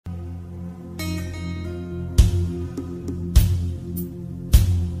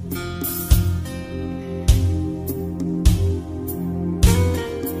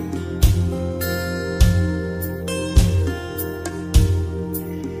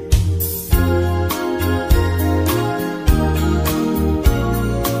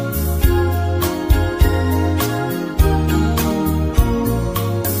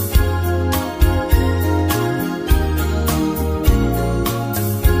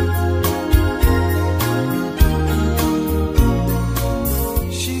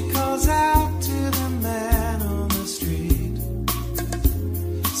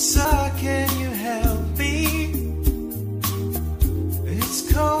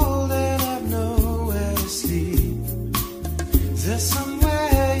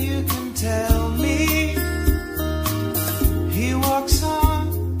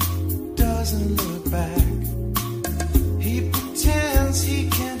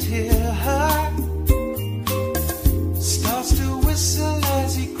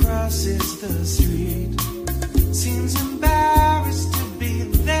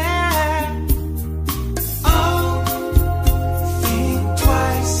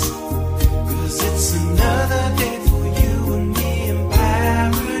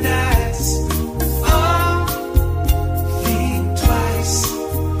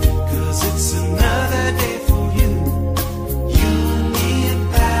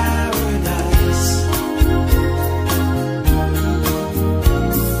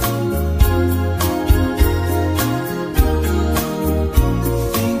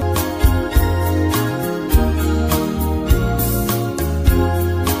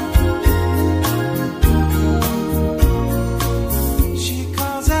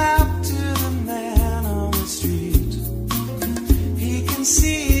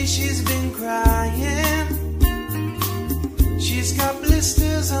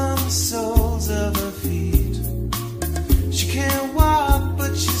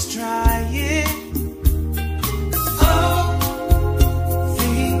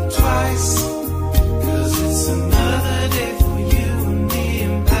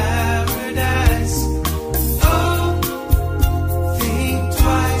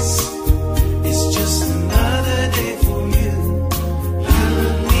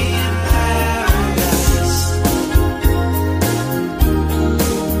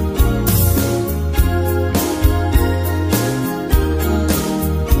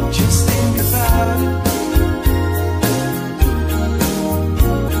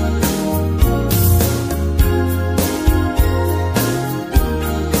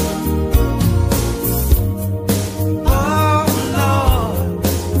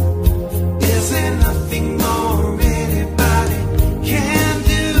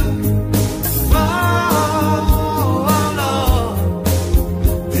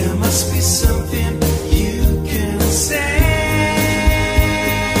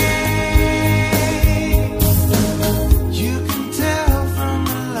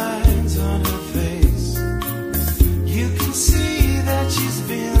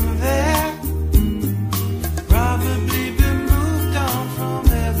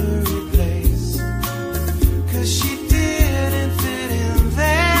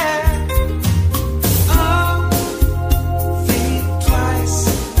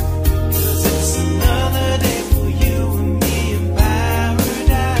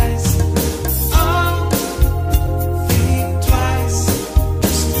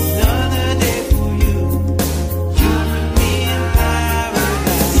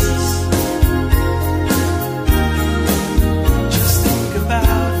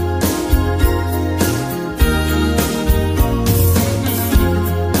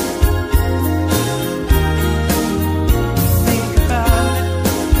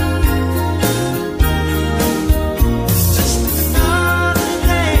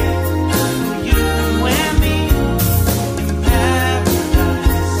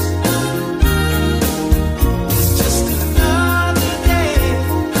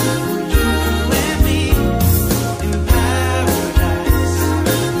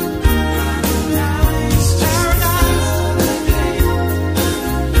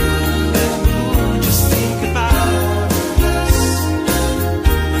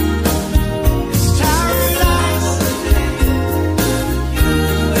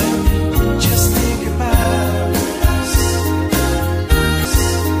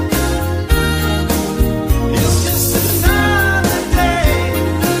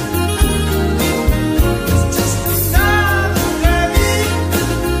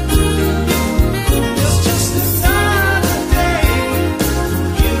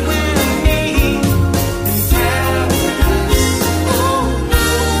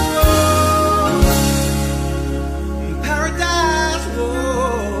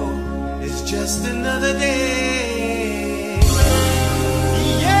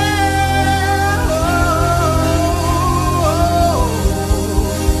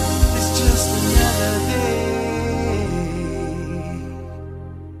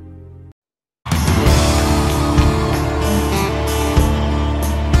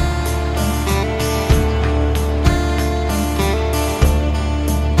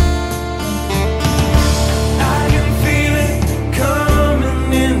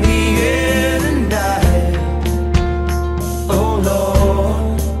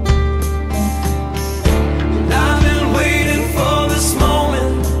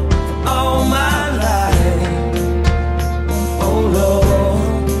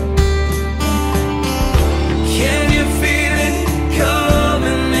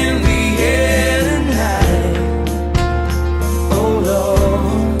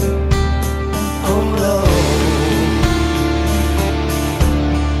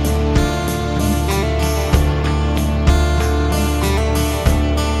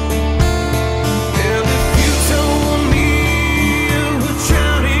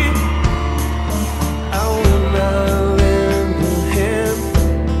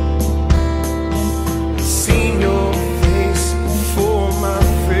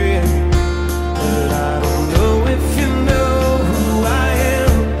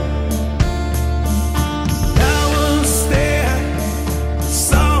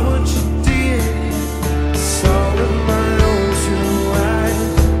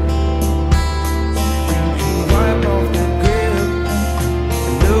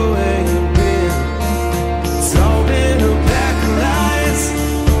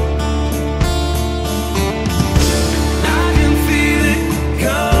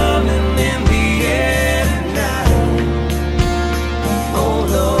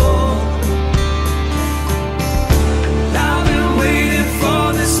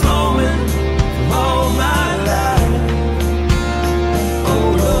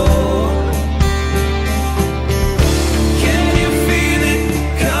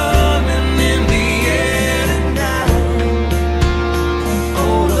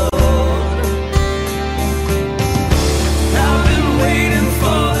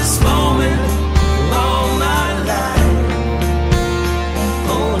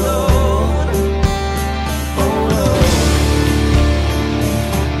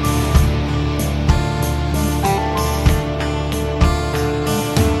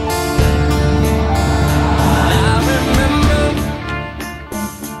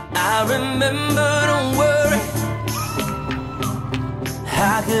remember, don't worry.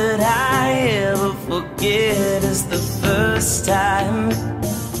 How could I ever forget? It's the first time,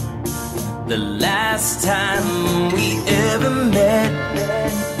 the last time we ever met.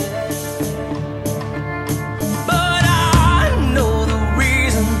 But I know the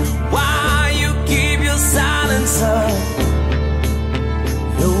reason why you keep your silence up.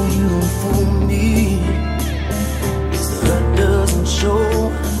 No, you don't fool me. The hurt doesn't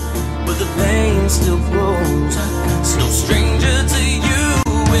show, but the pain still grows. It's no stranger to you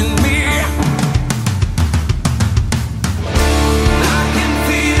and me. I can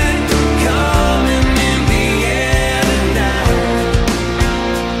feel it coming in the air tonight.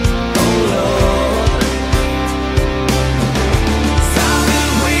 Oh Lord, 'cause I've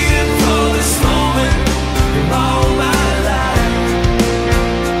been waiting for this moment all my life.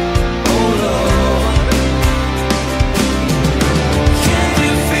 Oh Lord, can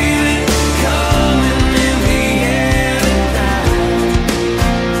you feel it coming in the air tonight?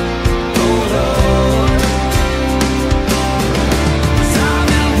 Oh Lord, 'cause I've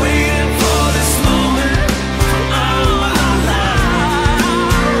been waiting for this moment for all my life.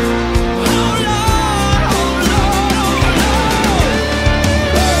 Oh Lord, oh Lord, oh Lord.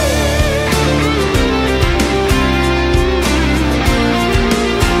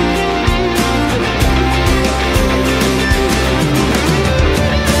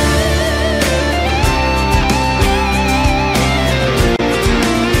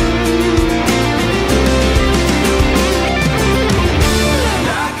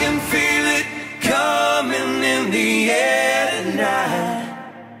 I can feel it coming in the air tonight.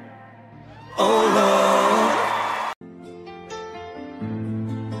 Oh Lord.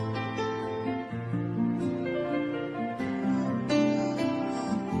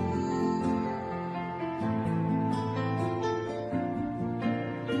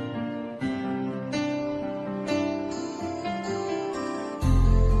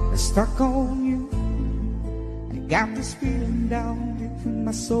 Stuck on you, I got this feeling down deep in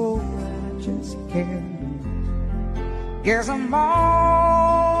my soul that I just can't lose. Guess I'm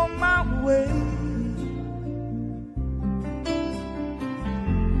on my way.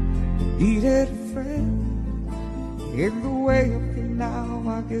 Needed a friend in the way up here now.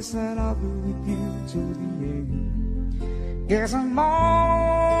 I guess that I'll be with you to the end. Guess I'm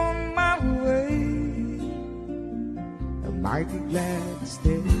on my way. I might be glad to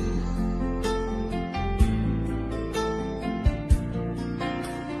stay.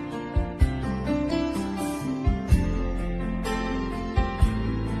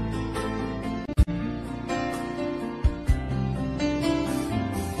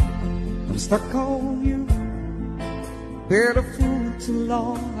 I'm stuck on you, been a fool too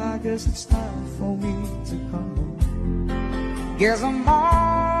long. I guess it's time for me to come home. Guess I'm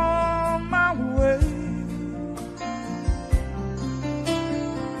on my way.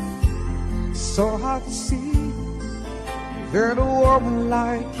 So hard to see that a woman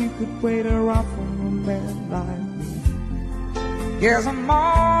like you could wait around for a man like me. Guess I'm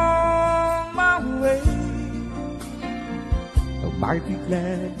on my way. I might be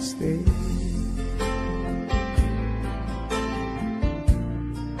glad to stay.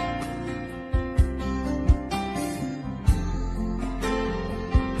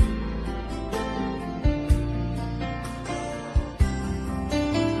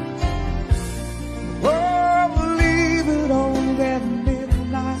 Oh, believe it, only that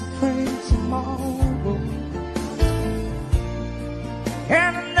midnight train tomorrow.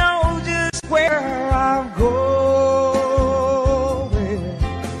 And I know just where I'm going.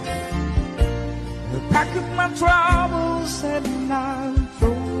 Pack up my troubles and I'll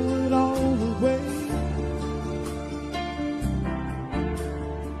throw it all away.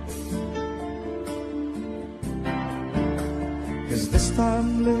 Cause this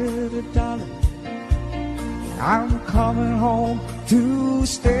time, little darling, I'm coming home to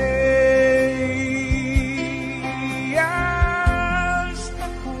stay. I'm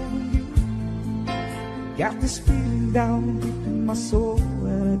stuck on you, got this feeling down deep in my soul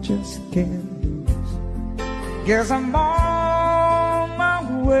that I just can't lose. Guess I'm on my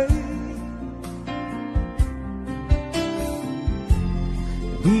way.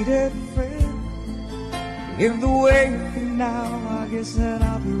 Needed a friend in the way now. I guess that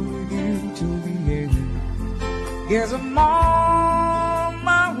I'll be with you till the end. Guess I'm on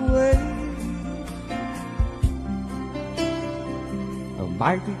my way. I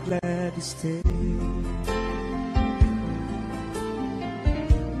might be glad to stay.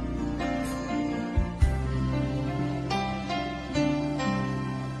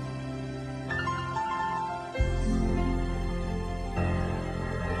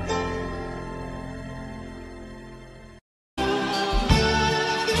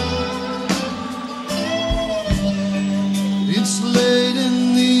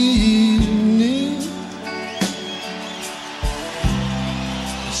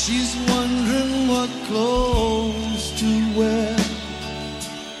 She's wondering what clothes to wear.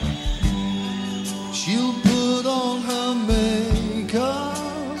 She'll put on her makeup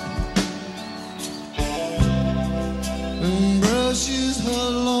and brushes her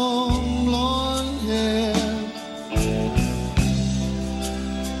long blonde hair.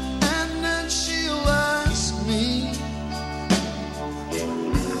 And then she'll ask me,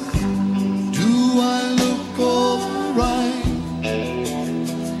 do I look alright?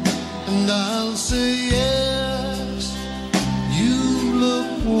 And I'll say yes, you look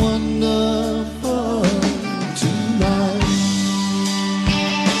wonderful tonight.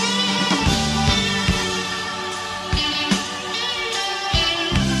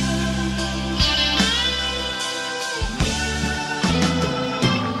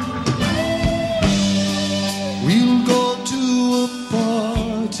 We'll go to a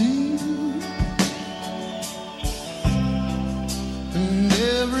party and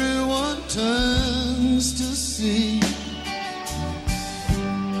everyone turns to see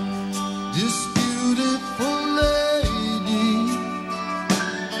this beautiful lady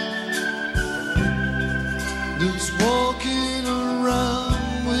that's walking around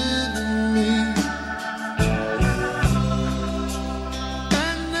with me.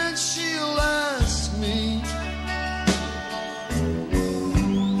 And then she'll ask me,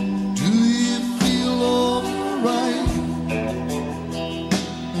 do you feel alright?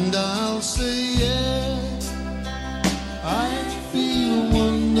 And I'll say yes, I feel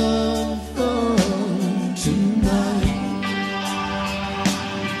wonderful tonight.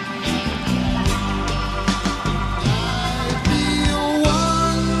 I feel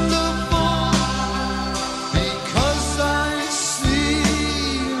wonderful because I see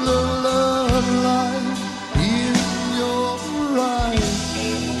the love light in your eyes.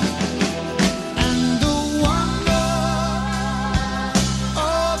 And the wonder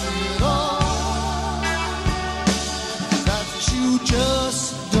of it all is that you just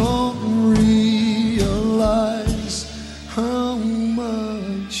don't realize how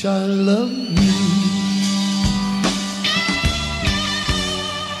much I love you.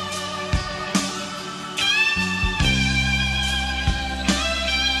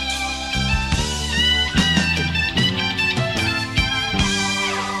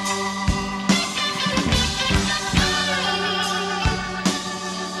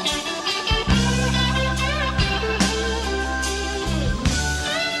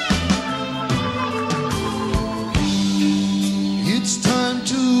 It's time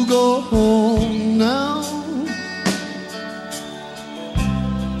to go home now,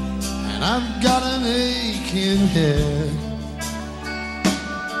 and I've got an aching head.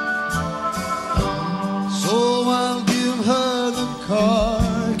 So I'll give her the car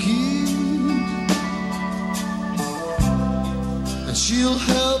keys, and she'll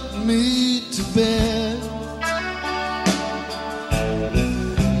help me to bed.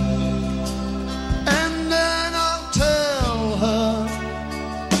 And then I'll tell her,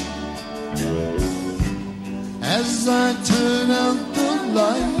 as I turn out the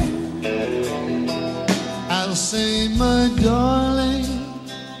light, I'll say, my darling,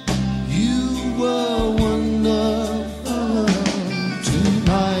 you were wonderful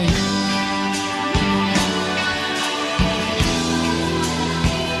tonight.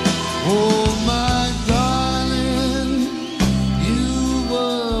 Oh, my darling, you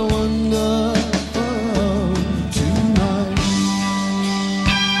were wonderful tonight.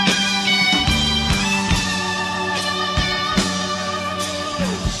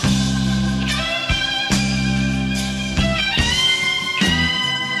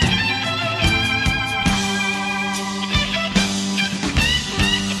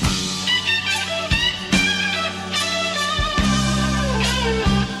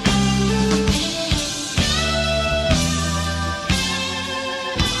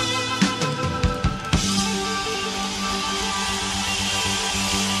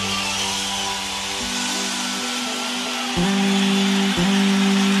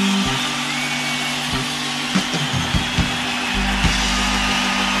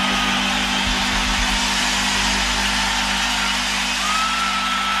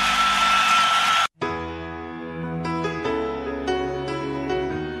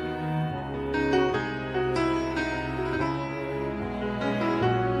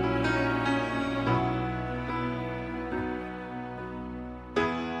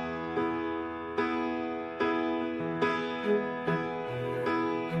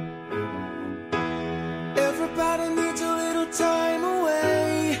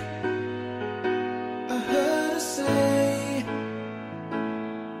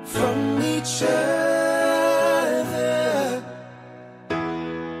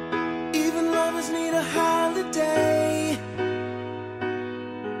 always need a holiday.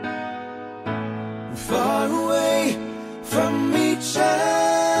 Far away from each other.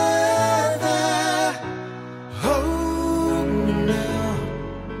 Oh, now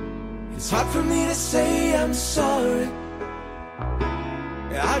it's hard for me to say I'm sorry.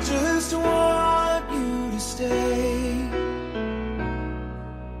 I just want you to stay.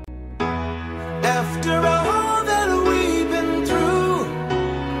 After all that we've been through,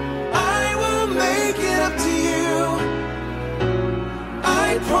 I will make it up to you.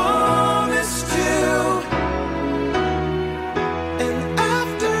 I promise to. And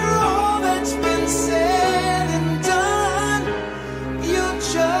after all that's been said and done, you're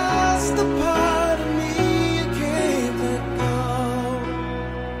just the part of me you can't let go.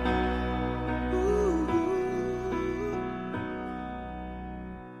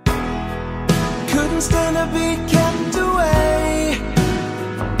 Couldn't stand to be kept away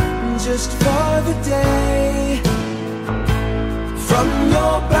just for the day from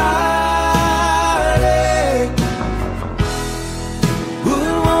your body.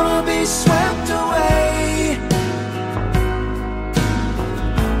 Wouldn't wanna be swept away,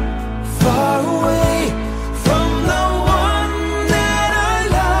 far away from the one that I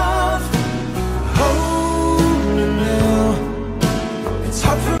love. Oh, now it's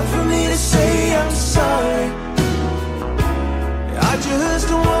hard for me to say I'm sorry. I just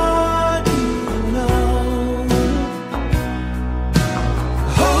want you to know.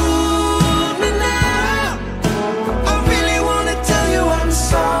 Hold me now. I really want to tell you I'm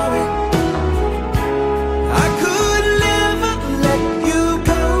sorry. I could never let you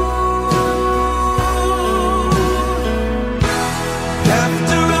go.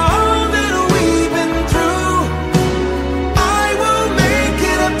 After all that we've been through, I will make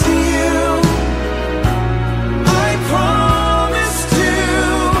it up to you. I promise to.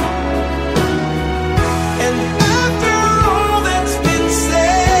 And after all that's been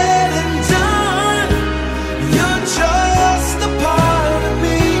said and done, you're just the part of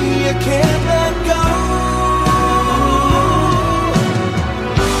me you can't let go.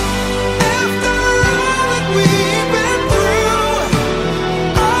 After all that we've been through,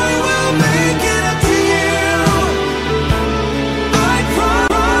 I will make it up to you. I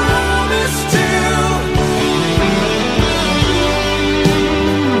promise to.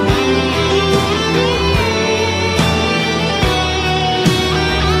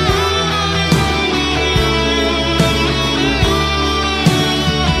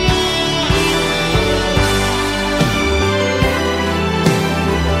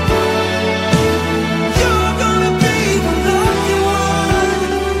 You're gonna be the lucky one.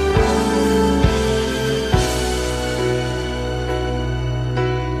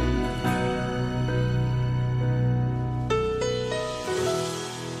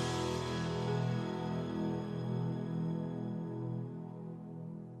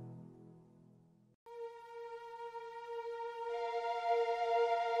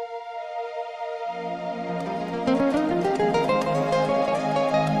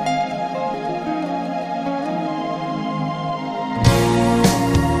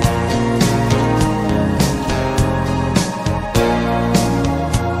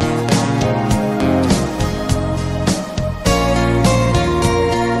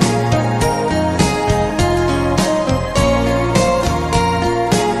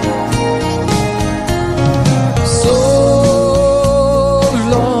 So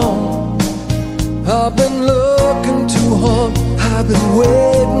long, I've been looking too hard, I've been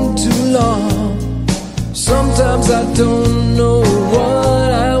waiting too long. Sometimes I don't know what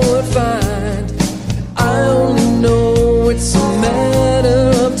I would find. I only know it's a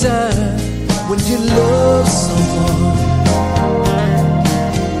matter of time. When you love someone,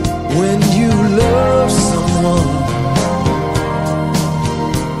 when you love someone,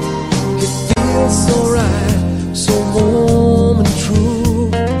 it feels so right, so warm and true.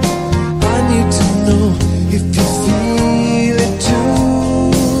 I need to know if you feel it too.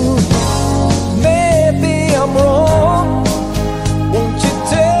 Maybe I'm wrong. Won't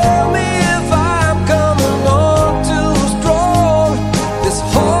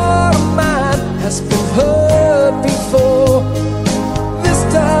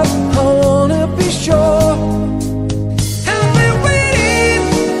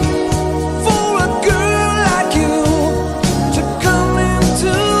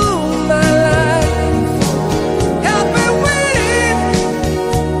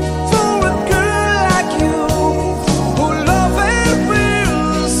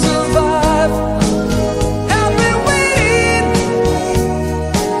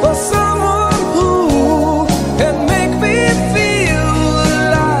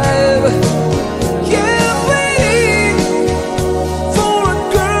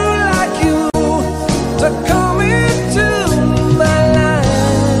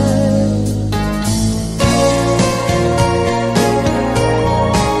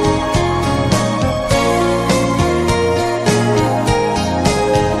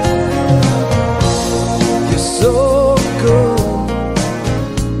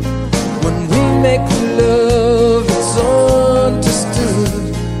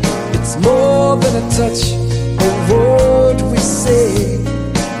touch or word we say.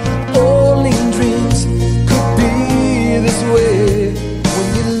 Only in dreams could be this way. When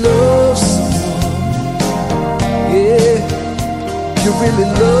you love someone, yeah, you really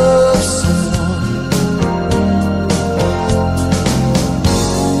love someone.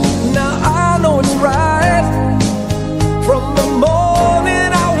 Now I know it's right. From the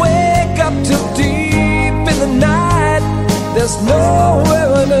morning I wake up till deep in the night, there's nowhere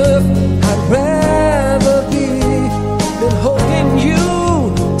on earth I'd rather be than holding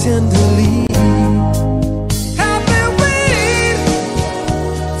you tenderly. I've been waiting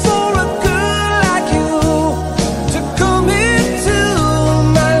for a girl like you to come into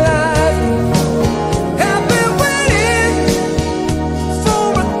my life. I've been waiting for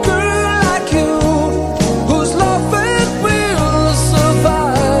a girl like you whose love will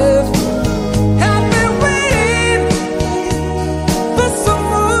survive. I've been waiting for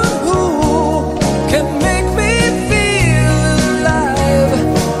someone who can make me feel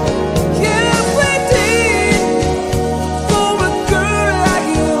alive. Yeah, I'm waiting for a girl like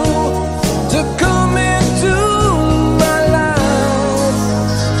you to come into my life.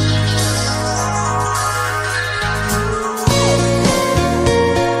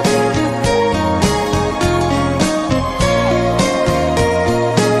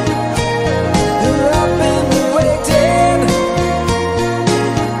 I've been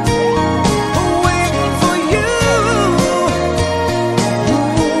waiting for you.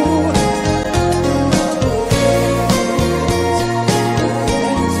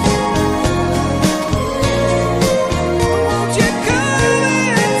 Won't you come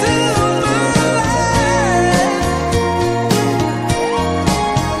into my life?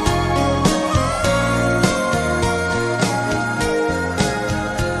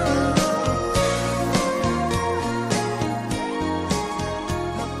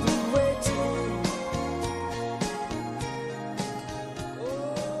 I've been waiting.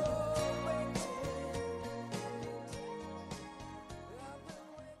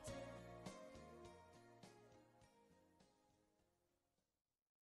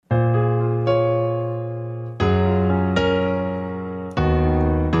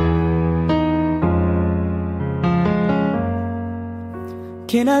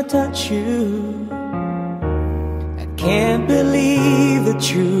 Can I touch you? I can't believe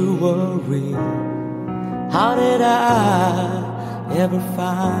that you were real. How did I ever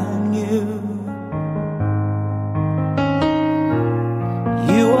find you?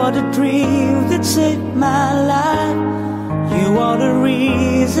 You are the dream that saved my life. You are the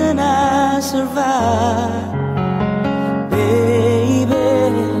reason I survived. Baby,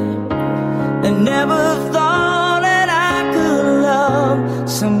 I never thought that I could love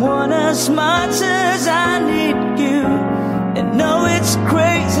someone as much as I need you. And know it's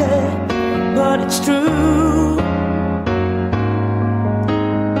crazy, but it's true.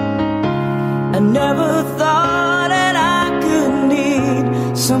 I never thought that I could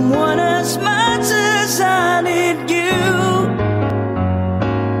need someone as much as I need you.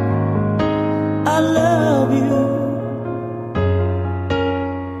 I love you.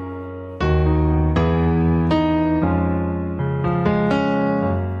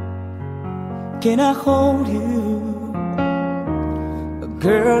 Can I hold you?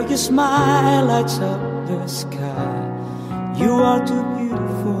 Girl, your smile lights up the sky. You are too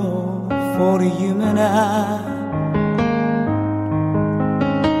beautiful for the human eye.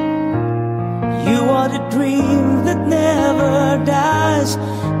 You are the dream that never dies.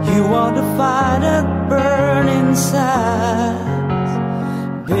 You are the fire that burns inside.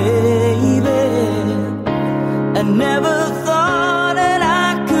 Baby, I never thought that I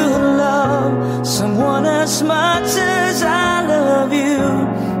could love someone as much as I love you.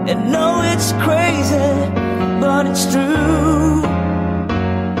 And know it's crazy, but it's true.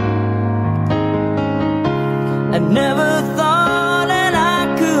 I never thought that I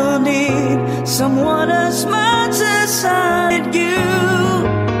could need someone as much as I need you.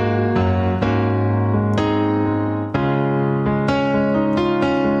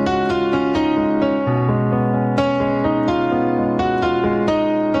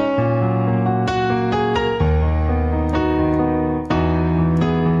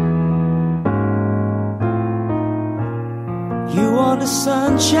 You are the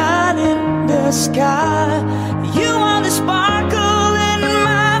sunshine in the sky. You are the sparkle in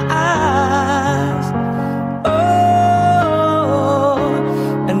my eyes. Oh,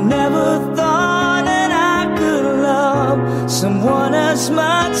 I never thought that I could love someone as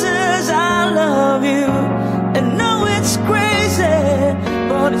much as I love you. And know it's crazy,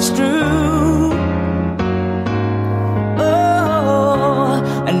 but it's true. Oh,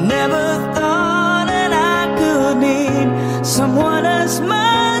 I never thought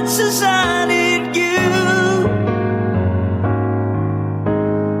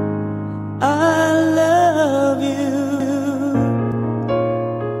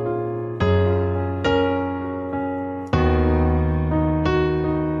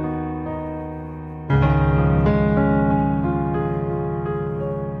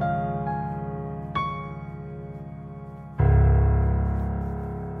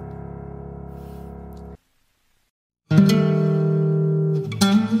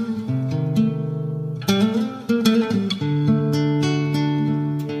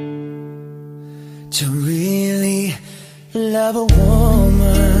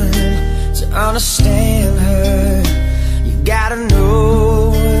understand her. You gotta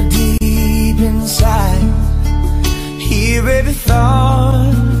know her deep inside. Hear every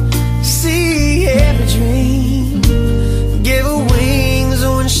thought, see every dream. Give her wings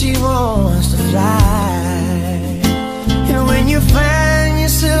when she wants to fly. And when you find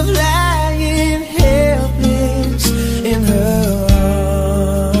yourself lying helpless in her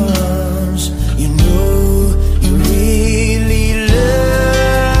arms, you know you really love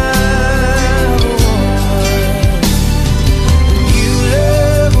a woman. When you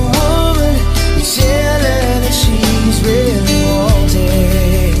love a woman, you tell her that she's really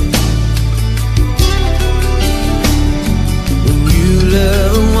wanted. When you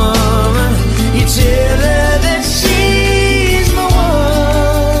love a woman, you tell her that she's the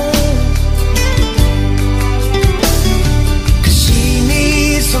one. 'Cause she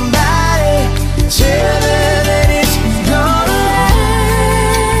needs somebody to tell her that it's gonna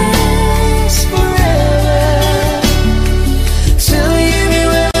last forever. Tell me if you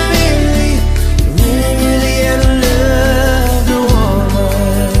ever really, really, really ever loved a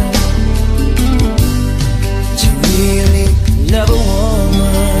woman. To really love a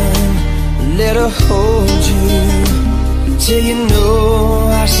woman, let her hold you till you know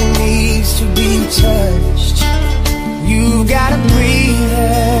how she needs to be touched. You've gotta breathe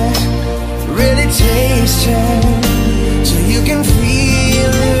her, really taste her, till you can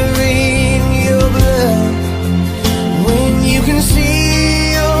feel her in your blood. When you can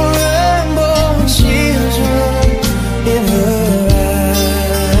see your unborn children in her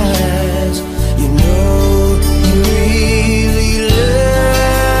eyes, you know you really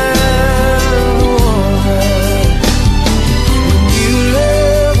love a woman. When you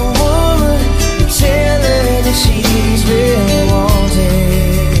love a woman, you tell her that she's really wanted.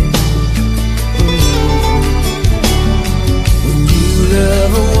 When you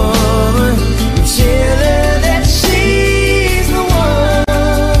love a woman, you tell her that she's the one.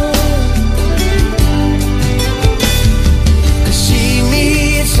 'Cause she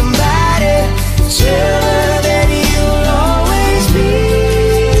needs somebody to tell her that you'll always be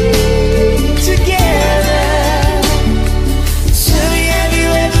together. Tell me, have you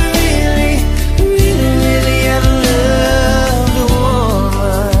ever really, really, really ever loved a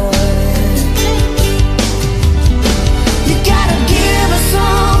woman? You gotta give her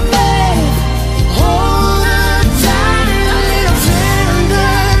something, hold her tight, a little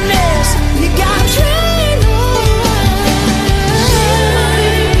tenderness. You gotta train her.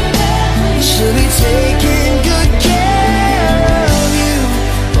 She'll be taking good care of you.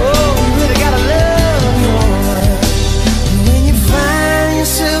 Oh, you really gotta love your woman. And when you find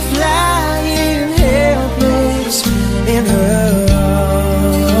yourself lying helpless in her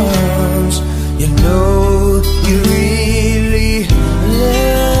arms, you know you really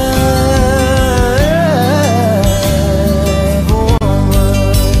love a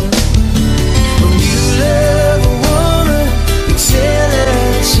woman. When you love a woman, you tell her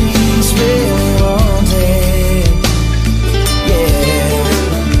that she's really wanted. Yeah.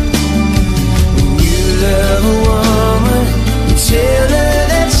 When you love a woman, you tell her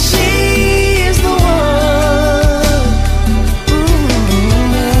that she's the one.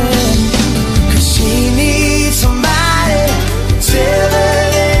 'Cause she needs somebody to tell her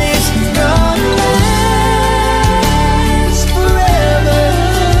that it's gonna last forever.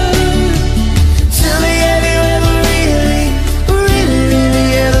 Tell me, have you ever really, really, really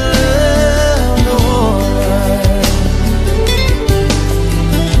ever loved a woman?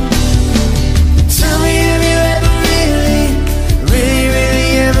 Tell me, have you ever really, really, really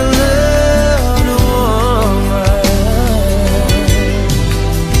ever loved a woman?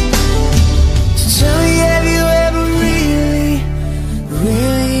 Tell me, have you ever really,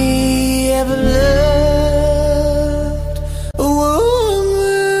 really ever loved a woman?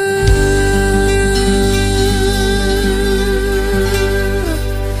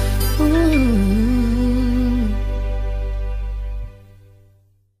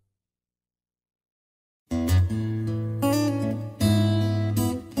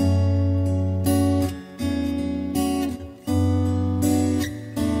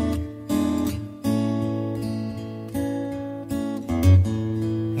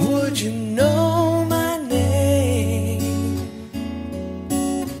 Would you know my name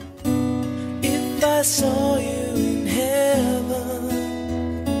if I saw you in heaven?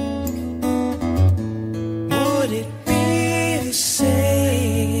 Would it be the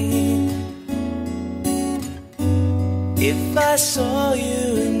same if I saw you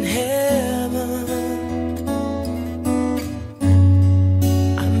in heaven?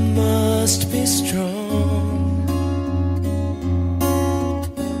 I must be strong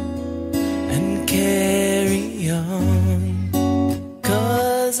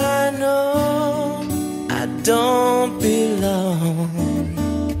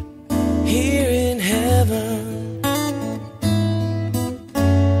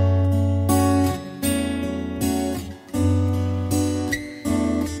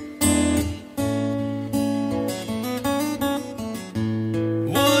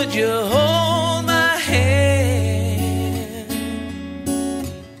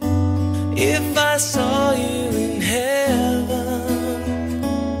if I saw you in heaven,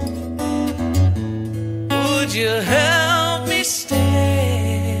 would you help me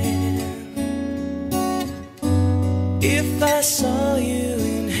stand? If I saw you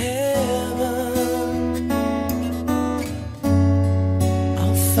in heaven,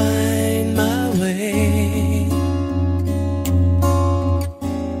 I'll find my way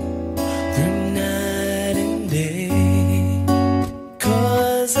through night and day,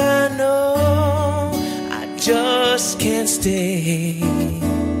 'cause I know I just can't stay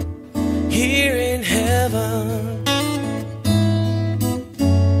here in heaven.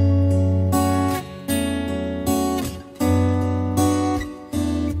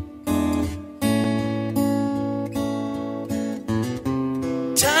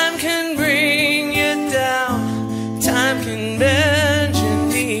 Time can bring you down, time can bend your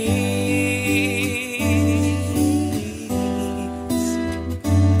knees,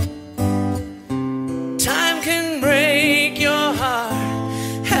 time can break your heart,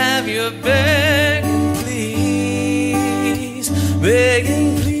 have you begging please, begging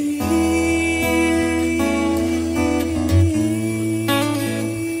please.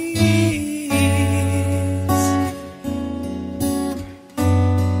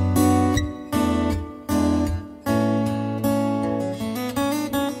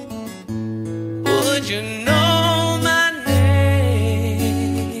 Would you know my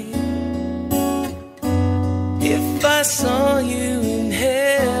name if I saw you in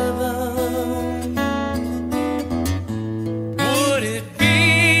heaven? Would it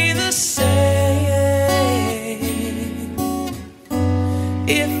be the same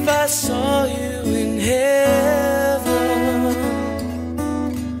if I saw you in heaven?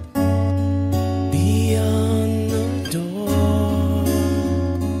 Beyond the door,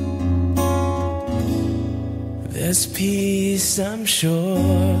 there's peace, I'm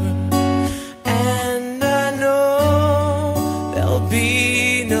sure, and I know there'll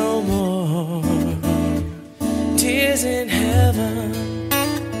be no more tears in heaven.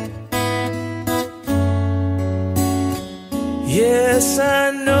 Yes,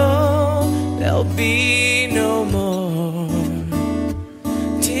 I know there'll be no more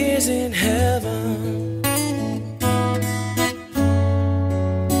tears in heaven.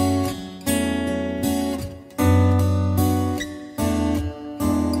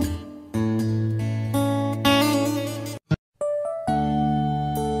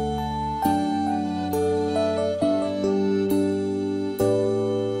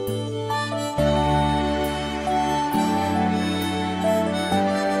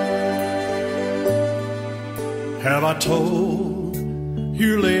 Have I told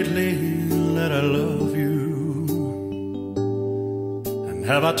you lately that I love you? And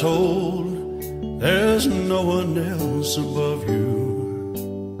have I told there's no one else above you?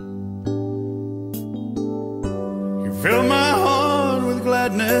 You fill my heart with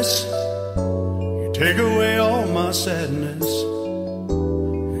gladness, you take away all my sadness,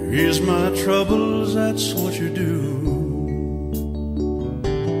 you ease my troubles, that's what you do.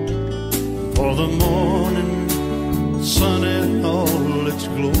 For the morning sun in all its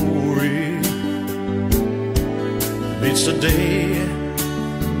glory meets the day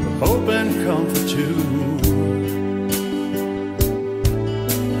with hope and comfort too.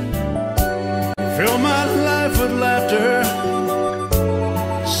 You fill my life with laughter,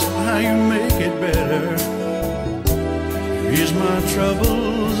 somehow you make it better. You ease my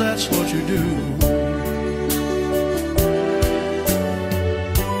troubles, that's what you do.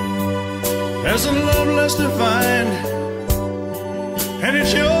 There's a love less defined, and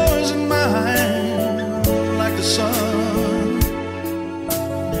it's yours and mine, like the sun.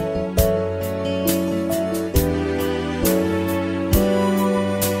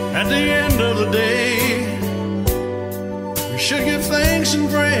 At the end of the day, we should give thanks and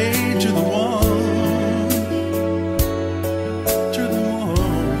pray to the one, to the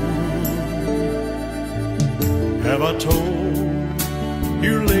one. Have I told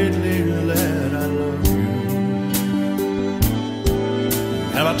you lately that I love you?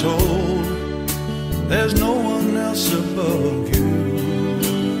 Have I told there's no one else above you?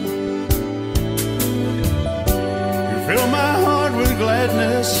 You fill my heart with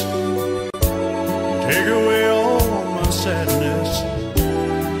gladness, take away all my sadness,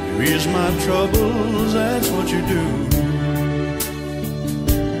 you ease my troubles, that's what you do.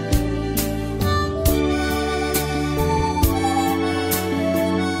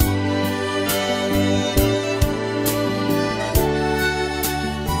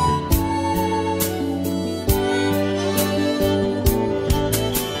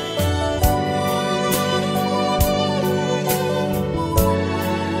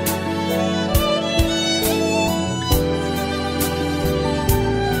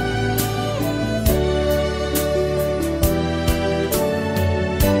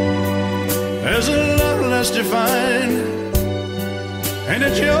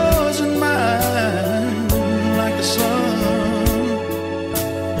 wasn't mine like the sun.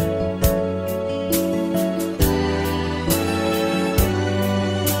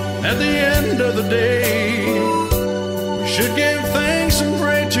 At the end of the day, we should give thanks and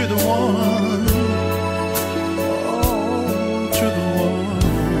pray to the one, oh, to the one.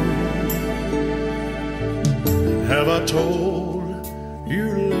 Have I told you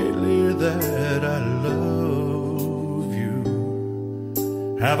lately that I love you?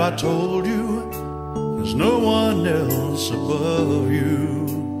 Have I told you there's no one else above you?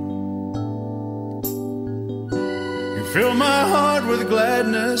 You fill my heart with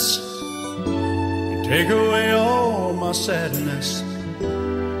gladness, you take away all my sadness,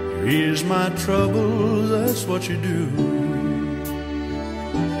 you ease my troubles, that's what you do.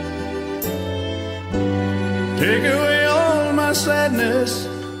 Take away all my sadness,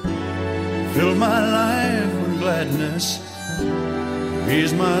 fill my life with gladness,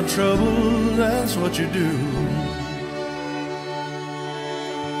 ease my troubles, that's what you do.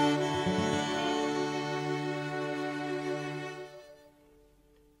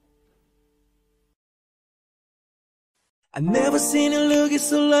 I've never seen you looking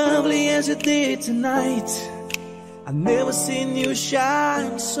so lovely as you did tonight. I've never seen you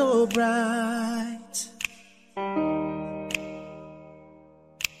shine so bright.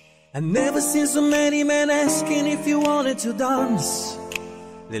 I've never seen so many men asking if you wanted to dance.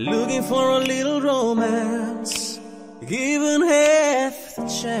 They're looking for a little romance, given half the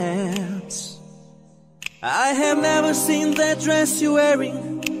chance. I have never seen that dress you're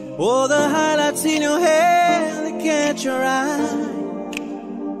wearing, or the highlights in your hair that catch your eye.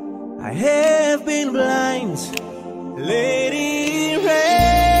 I have been blind, Lady Red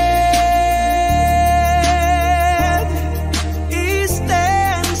is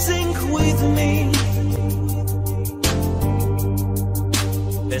dancing with me.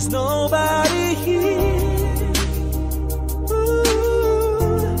 There's nobody here.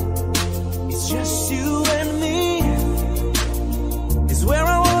 Ooh, it's just you and me. It's where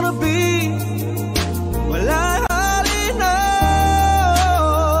I wanna be. Well, I hardly know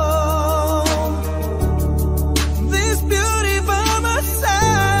this beauty by my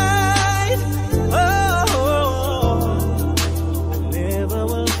side. Oh, I never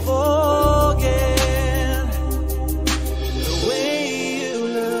will forget the way you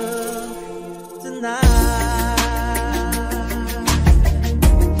look tonight.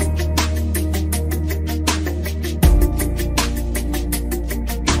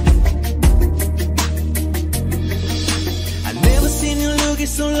 I've never seen you looking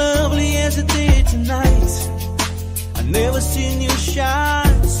so lovely as you did tonight. I've never seen you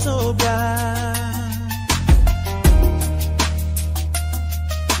shine so bright.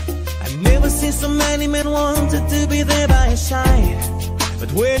 I've never seen so many men wanted to be there by your side.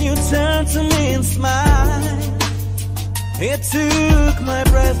 But when you turned to me and smiled, it took my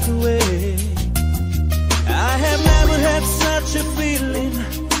breath away. I have never had such a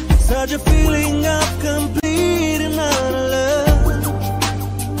feeling of complete and utter love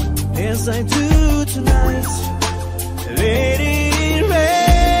as I do tonight, Lady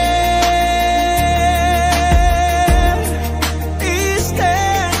Red is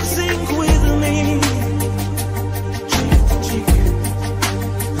dancing with me, cheek to cheek.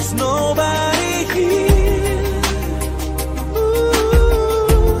 There's nobody here.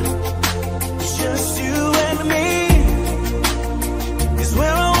 Ooh, it's just you and me. It's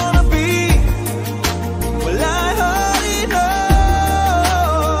where I wanna be. Well, I already know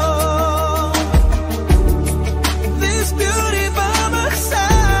this beauty by my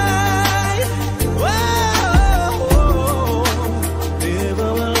side. Whoa, never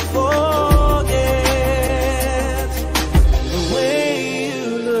will forget the way you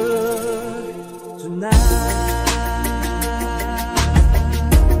look tonight.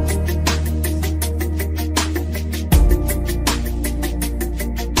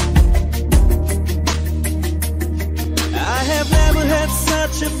 I have never had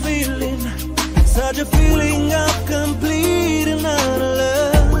such a feeling of complete and utter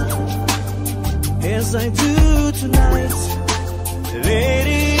love as I do tonight,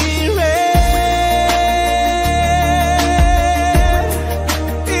 Lady Red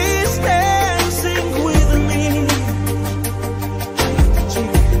is dancing with me, cheek to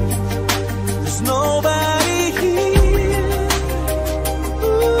cheek. There's nobody here.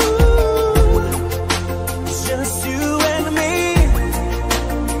 Ooh, it's just you and me.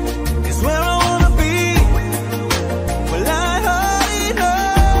 It's where I wanna be. Well, I already know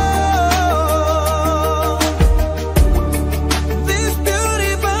this beauty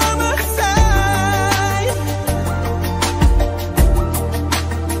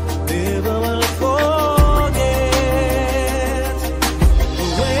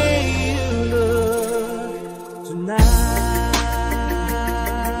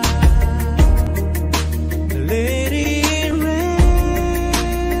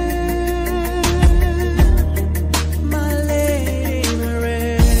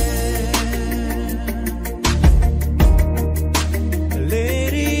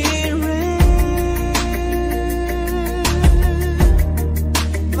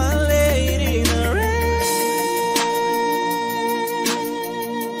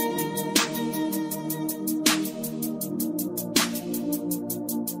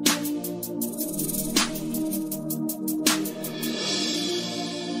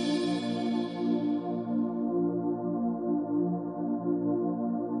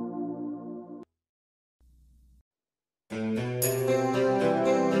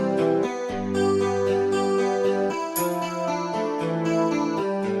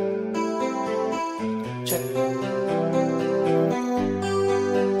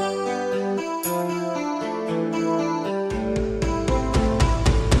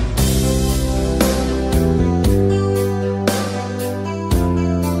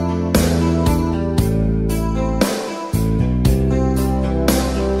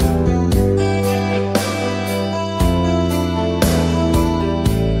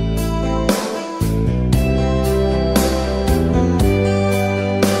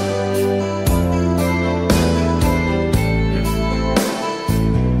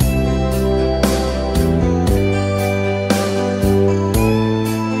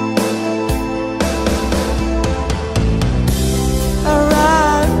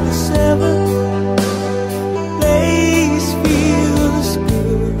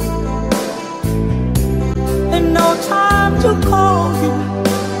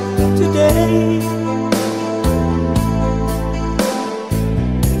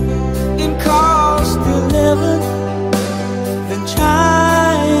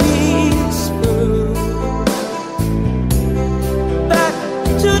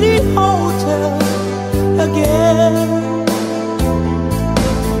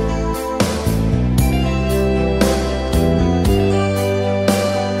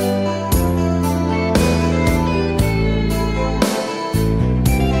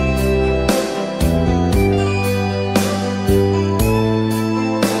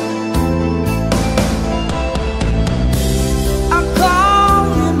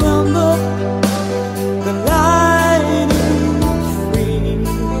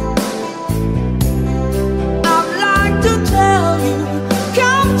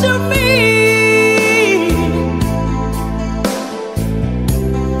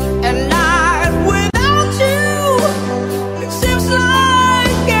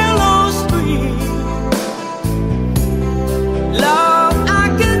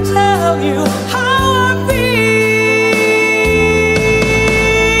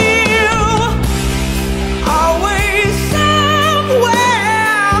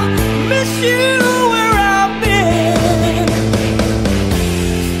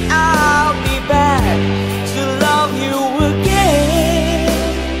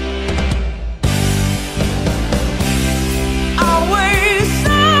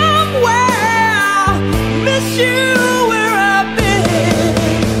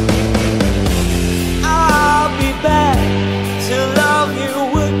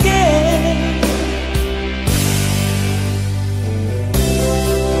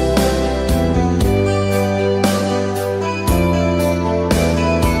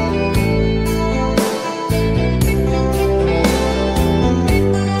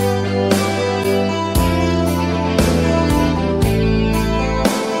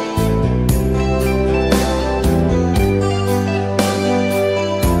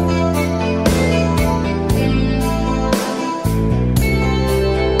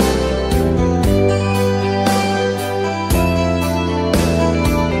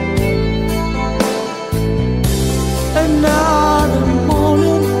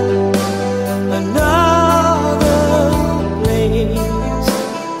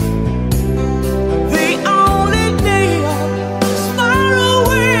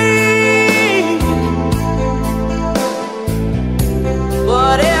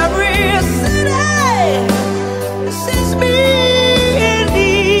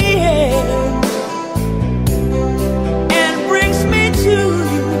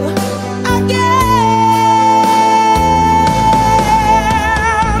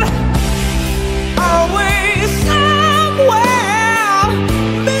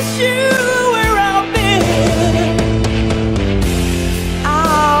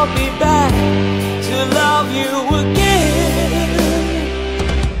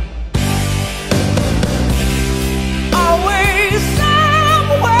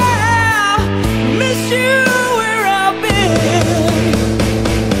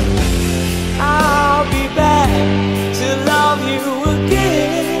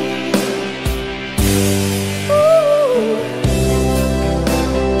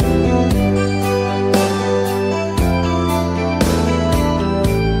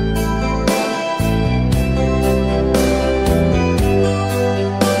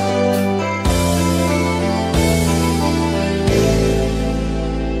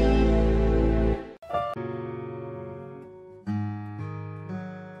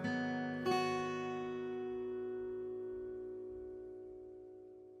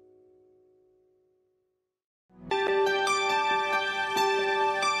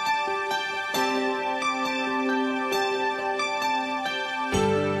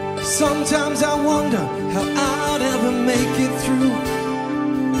Sometimes I wonder how I'd ever make it through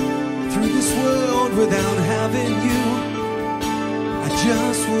this world without having you. I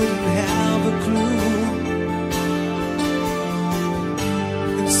just wouldn't have a clue.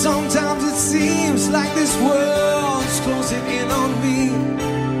 And sometimes it seems like this world's closing in on me,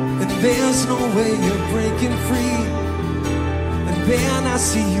 and there's no way you're breaking free. And then I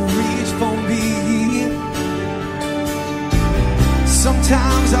see you reach for me.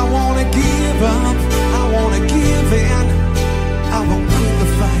 Sometimes I wanna give up, I wanna give in, I won't quit the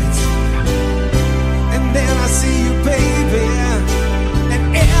fight. And then I see you, baby, and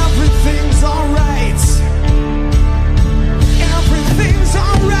everything's alright. Everything's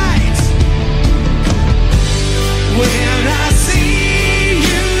alright. When I see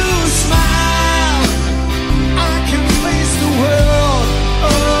you smile, I can face the world.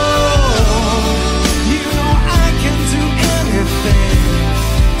 Oh, you know I can do anything.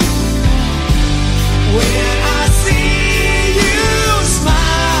 When I see you smile,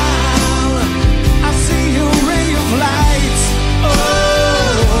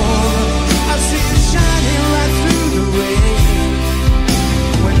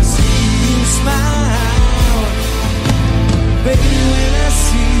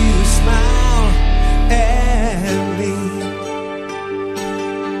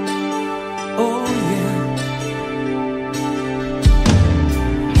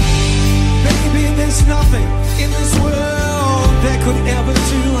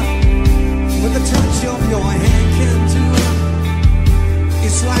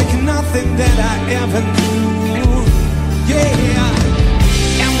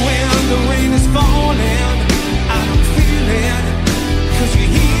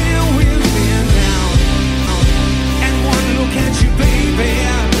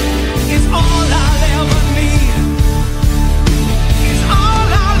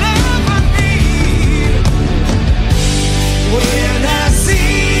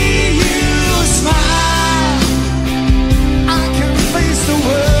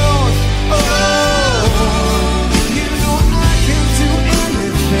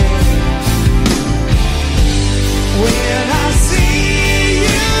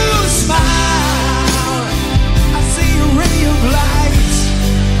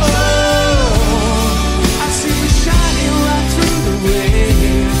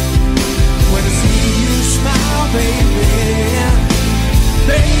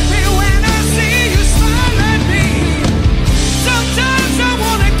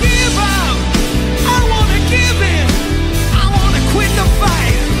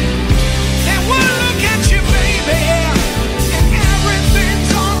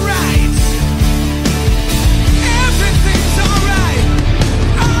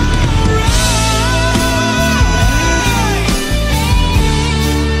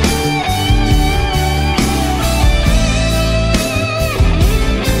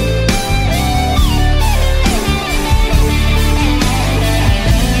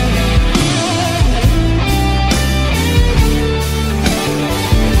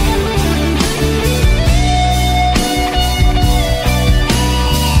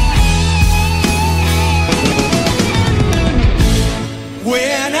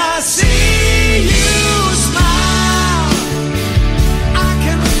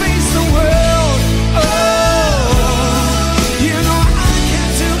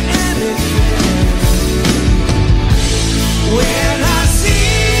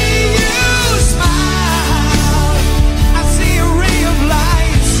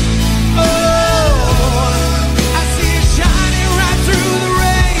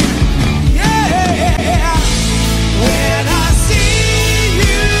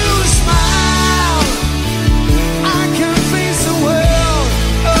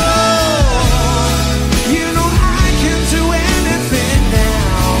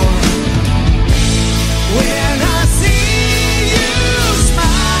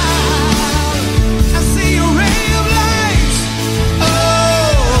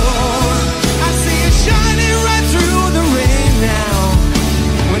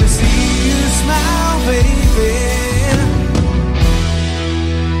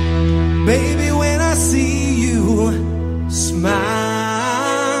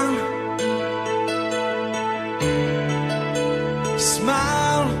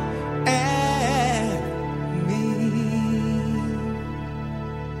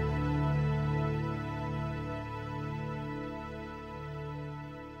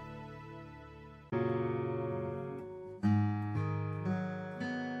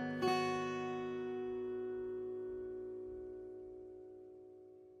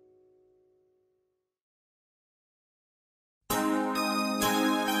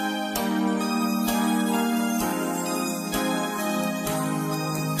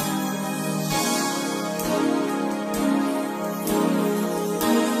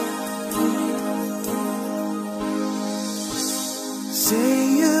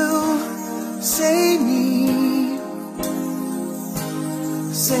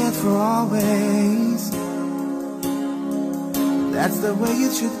 say it for always. That's the way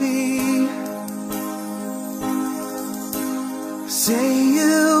it should be. Say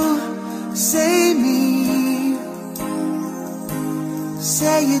you, say me,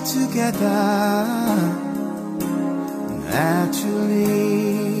 say it together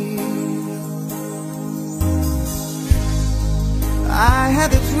naturally. I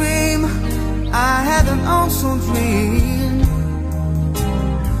had a dream, I had an awesome dream.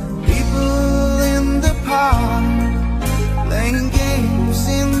 People in the park playing games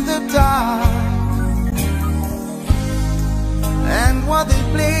in the dark, and what they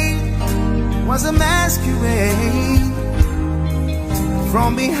played was a masquerade.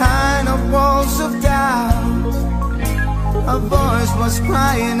 From behind the walls of doubt, a voice was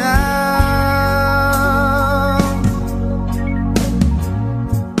crying out.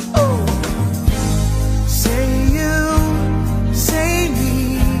 Oh. Say you, say me,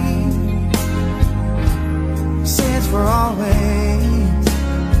 say it for always.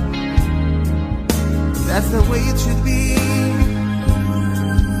 That's the way it should be.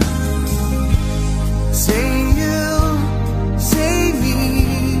 Say you, say me,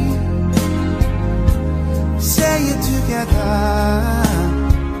 say it together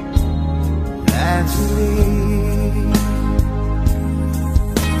naturally.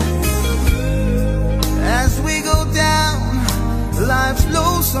 As we go down life's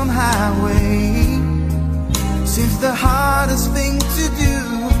lonesome highway, seems the hardest thing to do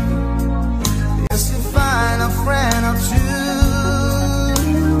is to find a friend or two.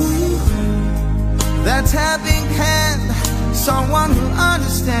 That helping hand, someone who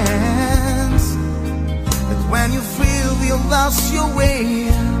understands that when you feel you lost your way,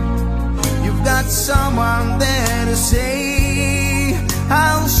 you've got someone there to say,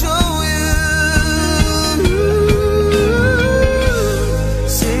 I'll show you.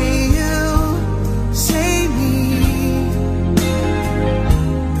 Say you, say me,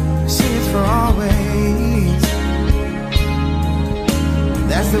 say it for always.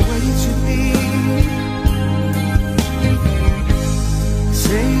 That's the way it should be.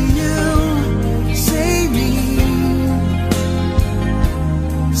 Say you, say me,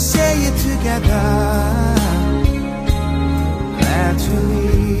 say it together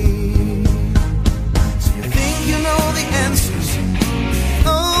naturally. So you think you know the answers? Oh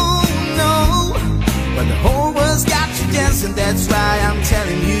no, but the whole world's got you dancing. That's why I'm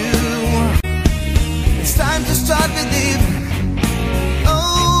telling you, it's time to start believing.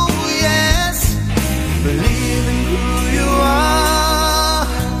 Oh yes, believe in who you are.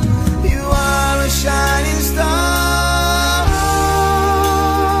 Shining star.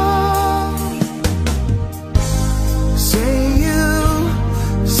 Say you,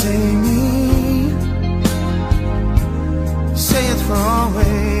 say me, say it for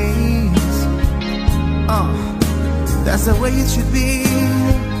always. That's the way it should be.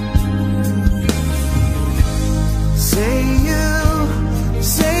 Say you,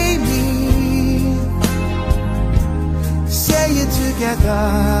 say me, say it together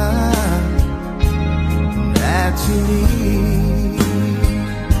naturally.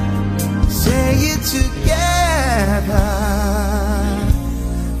 Say it together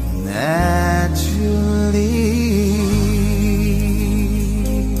naturally.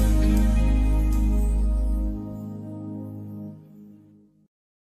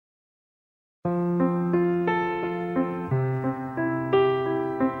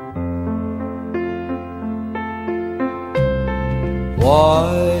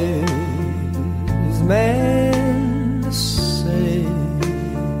 Wise man say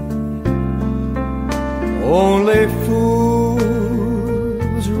only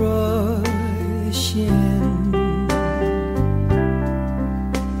fools rush in,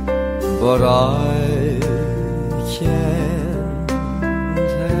 but I can't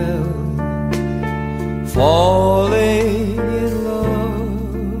help falling in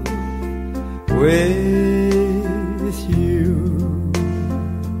love with you.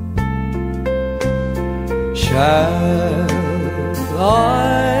 Shall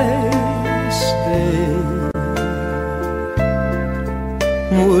I stay?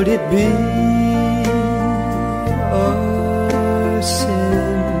 Would it be a sin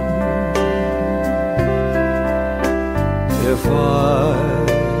if I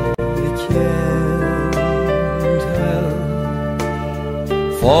can't help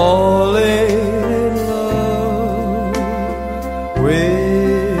falling in love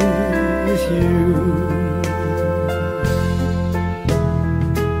with you?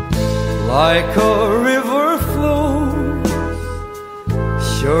 Like a river flows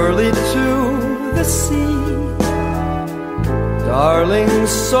surely to the sea, darling. darling,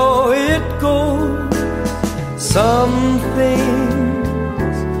 so it goes. Some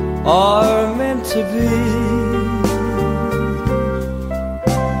things are meant to be.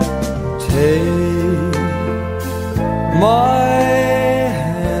 Take my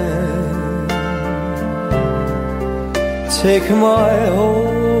hand, take my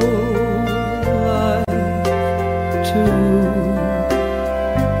whole life too.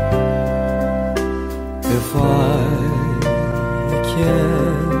 If I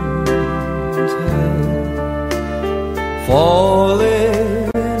can't help falling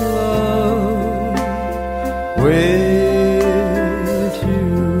in love with you.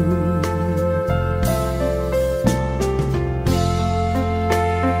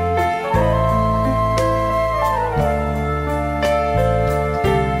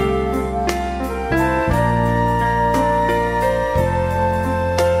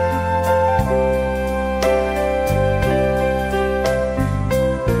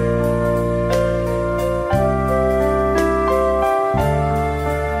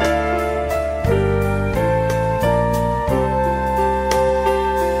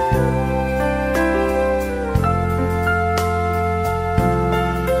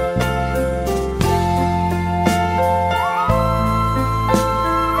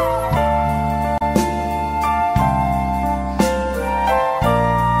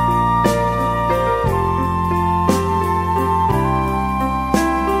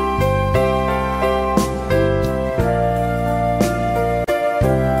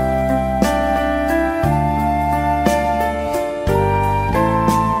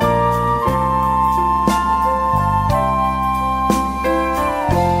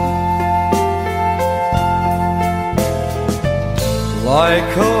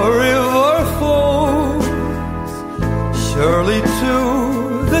 Like a river flows surely to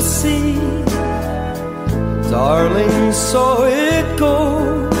the sea, darling, so it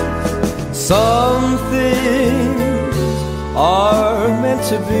goes. Some things are meant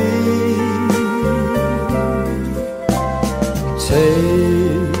to be.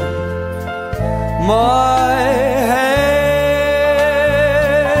 Take my hand,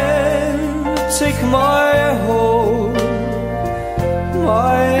 take my whole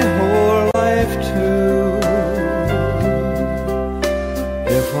life too.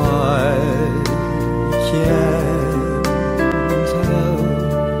 If I can't help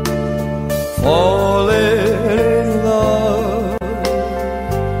falling in love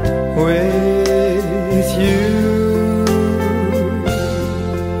with you,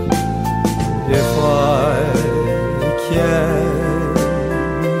 if I can't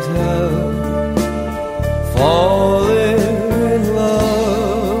help falling in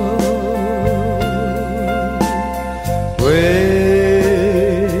love with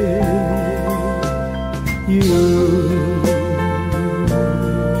you.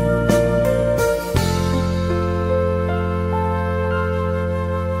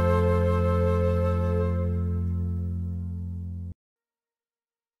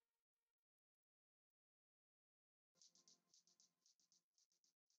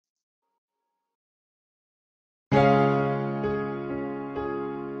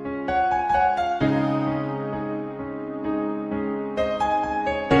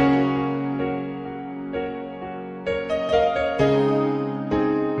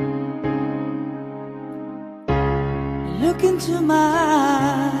 Look into my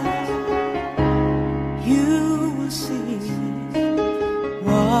eyes, you will see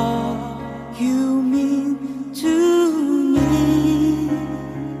what you mean to me.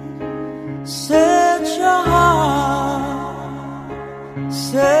 Search your heart,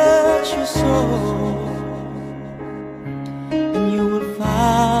 search your soul, and you will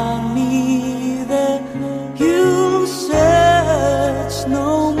find me there. You'll search no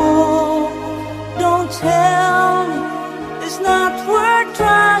more. Don't tell me it's not worth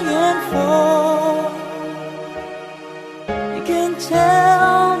trying for. You can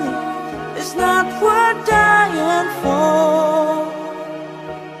tell me it's not worth dying for.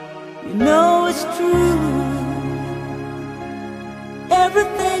 You know it's true.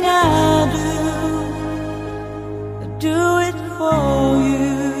 Everything I do it for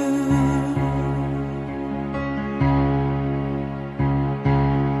you.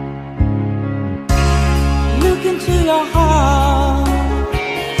 Look into your heart,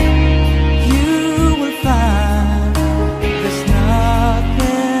 you will find there's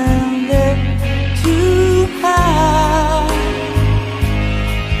nothing there to hide.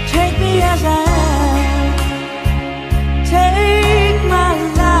 Take me as I am, take my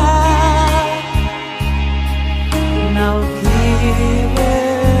life, and I'll give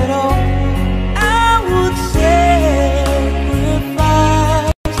it all. I would sacrifice.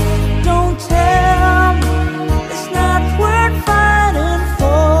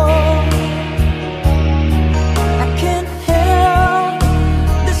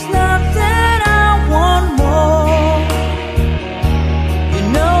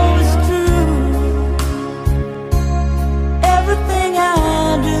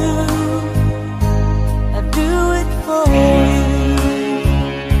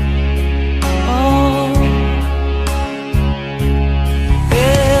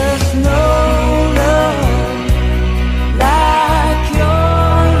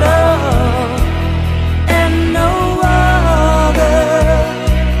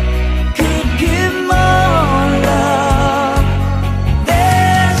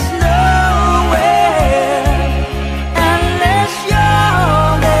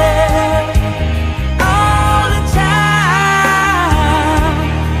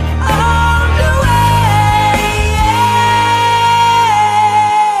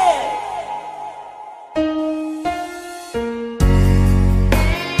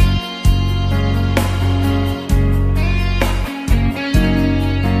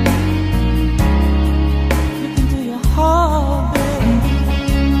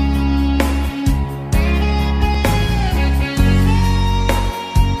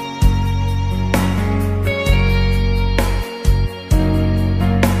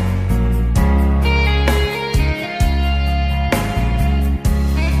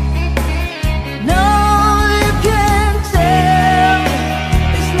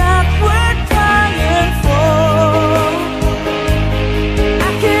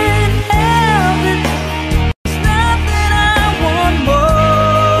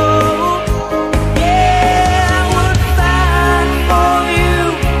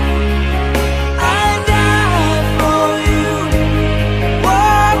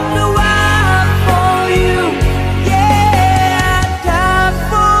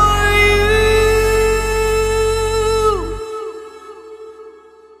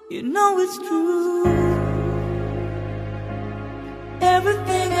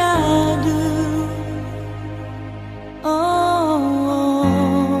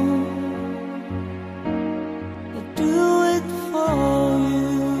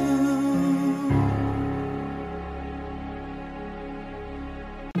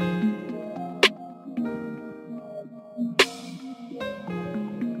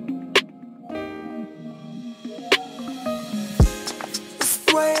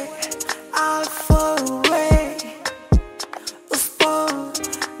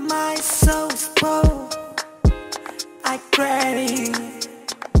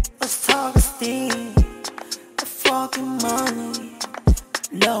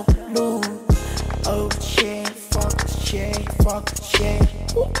 fucking shit.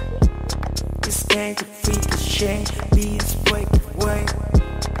 This game can freak shit. Beats break away.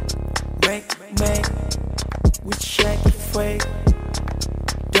 Make, we shake it free.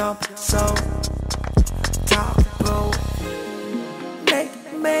 Dump it so. Talk about.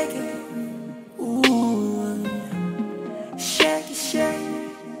 Make it. Ooh. Shake it.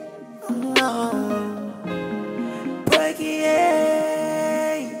 No. Break it, yeah.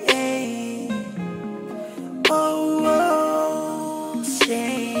 Oh,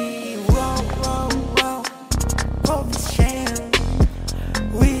 shame. Whoa. Oh, shame.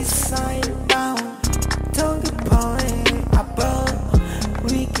 We sign about. Don't get point. Above.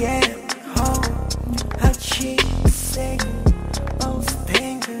 We get home. I cheat. Second. Most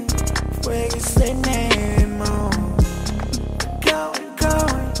thinking. Where is the name on? Going.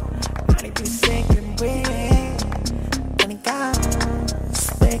 I need to be second way. And it goes.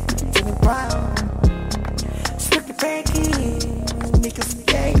 Speaking to the ground. Speak the back in. Because the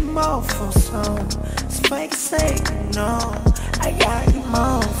game more for some. Speak sake. No. I got you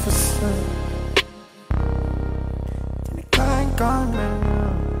more for some. And it gone.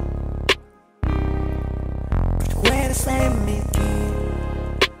 But where the same again.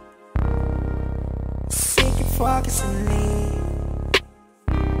 Sick and focusing me.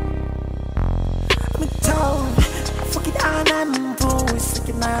 I'm told, fuck it on, I'm boy, sick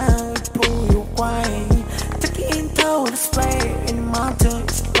and out, pull your wine. Took it into the display in the mountain,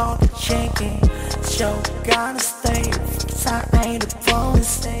 it's about to check it. Show gotta stay, fuck it, I ain't a phone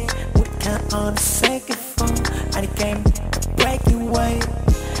stay. We can't on the second phone, I came to break you away.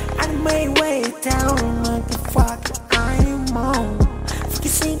 I made way down, what the fuck I am on. Fuck it,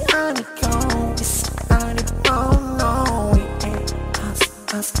 sing on the go, it's on the oh no, it ain't us.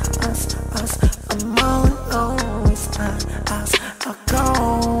 I'm on, it's not us. I'll go,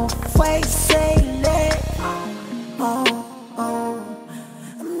 wait, say, let, I'm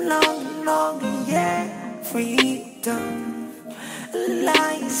long, yeah, freedom.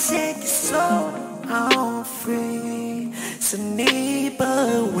 Like sick, so I'm free. So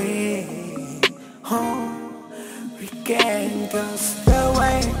neighbor way home. We can go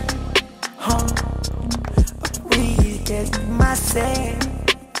away home. But we get my say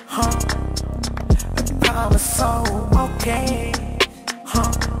home. I promise so okay.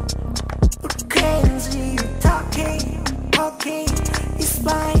 Okay, see you talking. Okay, it's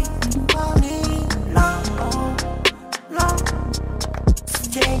like money long. So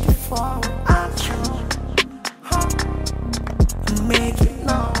take it for action. Make it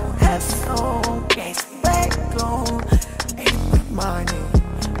no hassle. Case back on.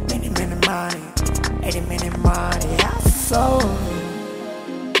 80 minute money, I sold.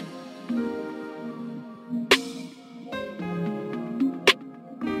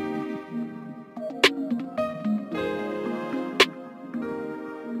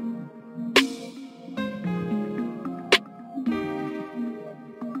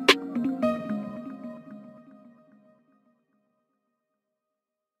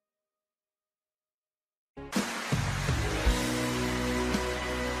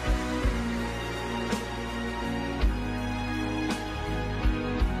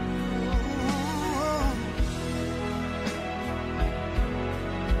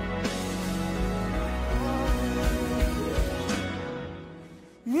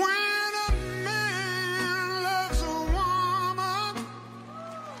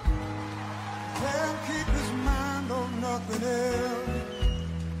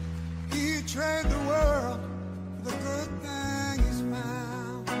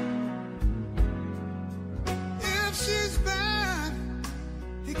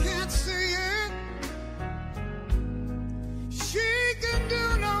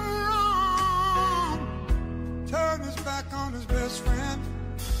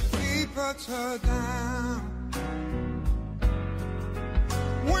 Puts her down.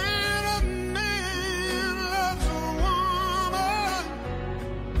 When a man loves a woman,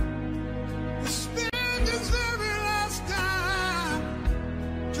 he spends his very last time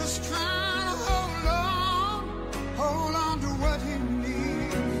just trying to hold on to what he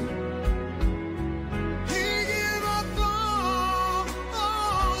needs. He gave up all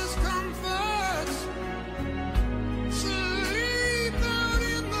his comforts, sleep out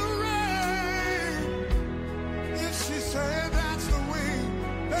in the rain.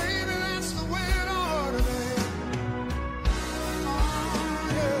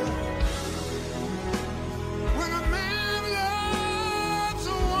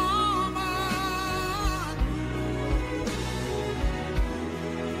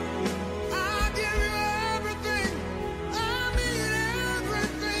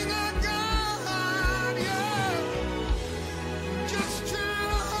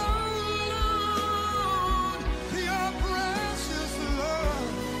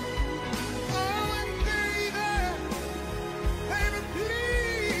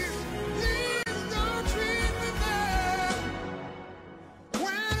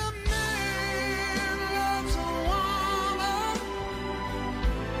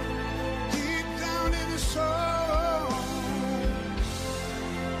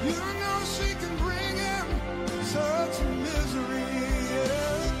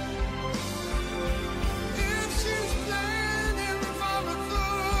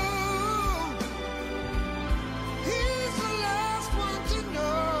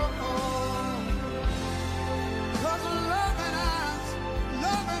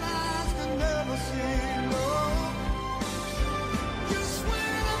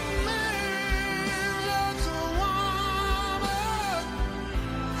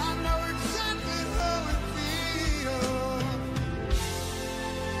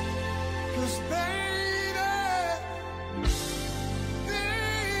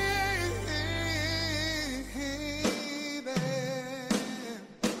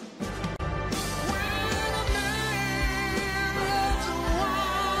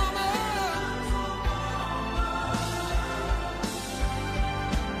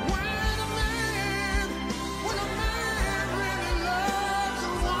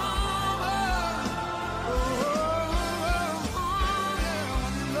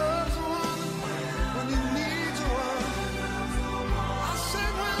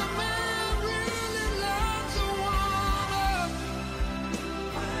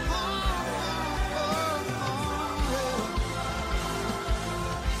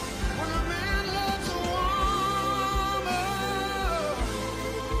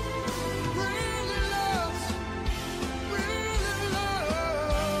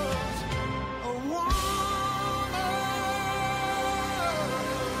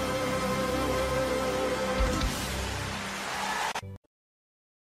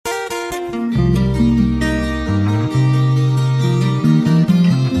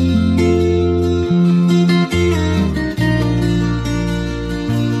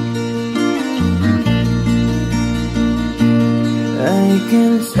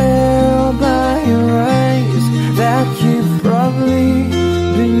 can tell by your eyes that you've probably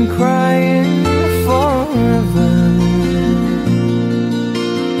been crying forever.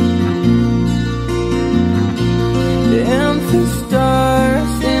 And the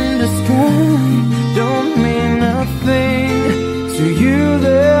stars in the sky don't mean nothing to you,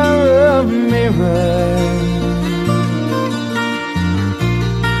 they're a mirror.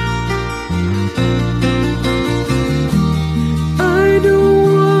 I don't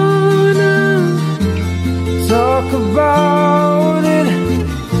wanna talk about it,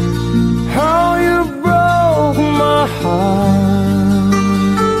 how you broke my heart.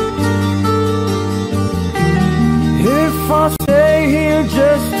 If I stay here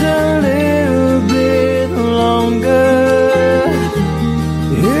just a little bit longer,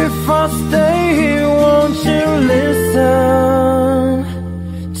 if I stay here, won't you listen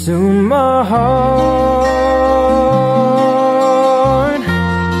to my heart?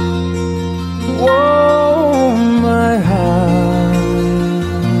 Whoa, my heart.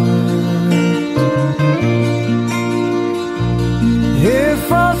 If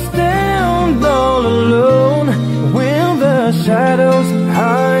I stand all alone when the shadows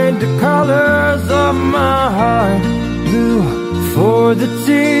hide the colors of my heart, blue for the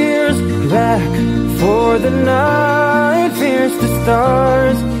tears, black for the night, fierce the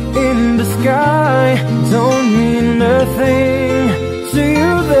stars in the sky don't mean nothing to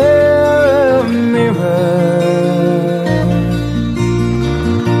you, they're a mirror.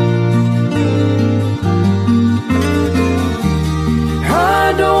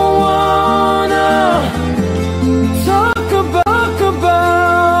 I don't wanna talk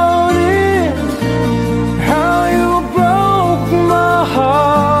about it, how you broke my heart.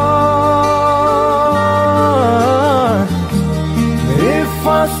 If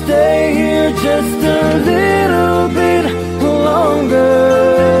I stay here just a little bit longer,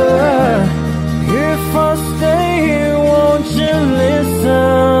 if I stay here, won't you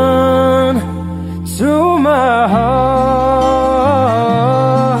listen to my heart?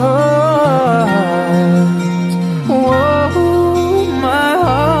 Whoa, my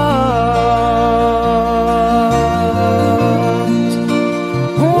heart.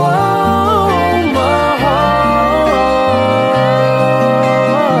 Whoa, my heart.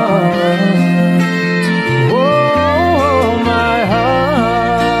 Whoa, my heart.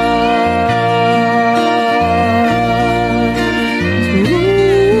 Ooh,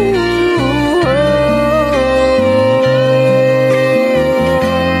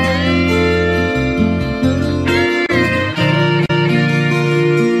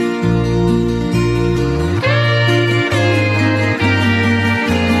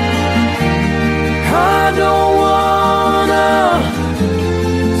 I don't wanna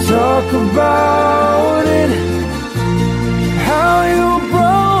talk about it, how you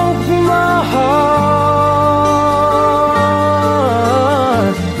broke my heart.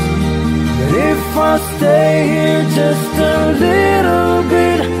 But if I stay here just a little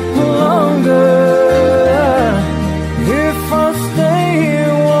bit longer, if I stay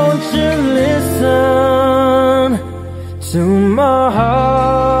here, won't you listen to my heart?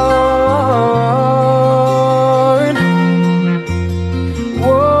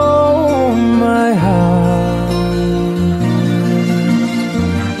 Whoa, my heart.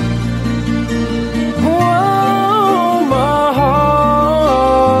 Whoa, my heart.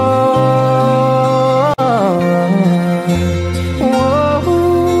 Whoa,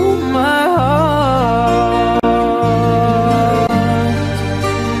 my heart.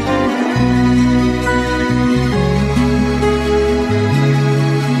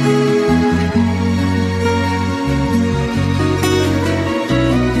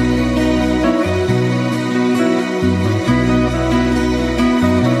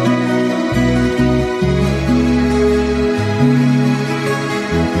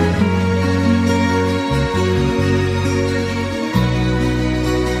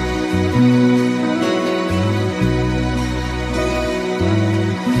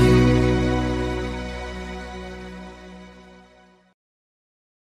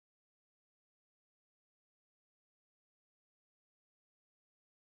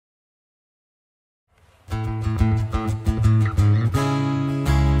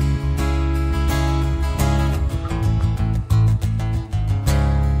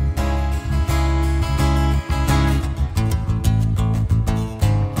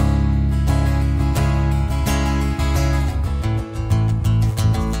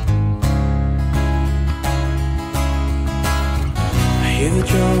 hear the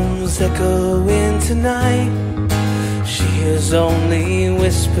drums echoing tonight. She hears only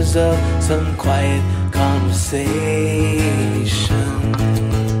whispers of some quiet conversation.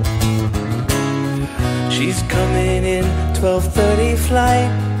 12:30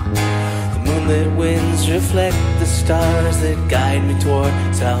 flight. The moonlit winds reflect the stars that guide me toward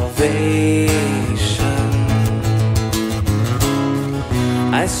salvation.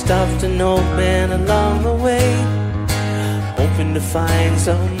 I stopped an old man along the way, hoping to find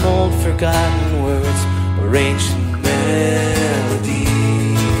some old forgotten words or ancient melody.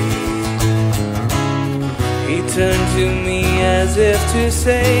 He turned to me as if to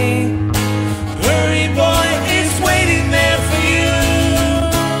say, "Hurry, boy, it's waiting there for you.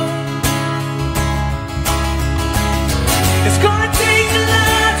 It's gonna take a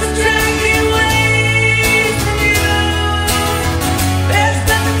lot to drag me away from you. There's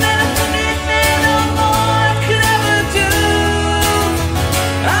nothing that a hundred men or more could ever do.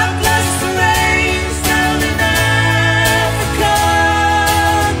 I've blessed the rains down in Africa.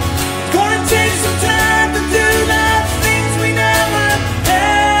 It's gonna take some time to do the things we never had."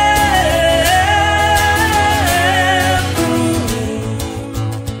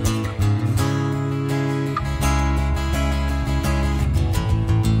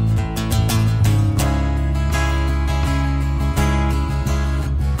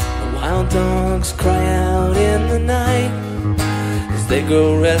 The wild dogs cry out in the night as they grow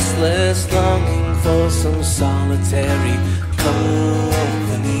restless, longing for some solitary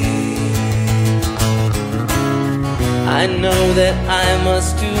company. I know that I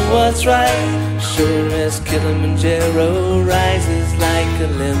must do what's right, sure as Kilimanjaro rises like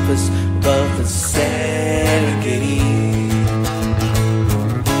Olympus above the Serengeti.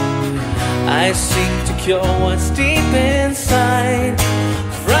 I seek to cure what's deep inside,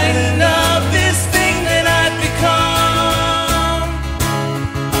 frightened of this thing that I've become.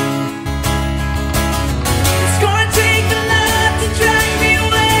 It's gonna take a lot to drag me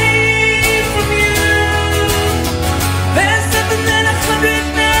away from you. There's nothing that a hundred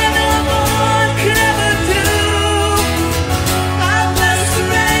men or more could ever do. I've blessed the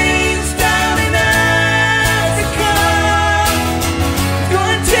rains down in Africa. It's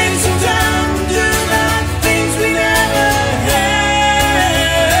gonna take some time to do the things we never had.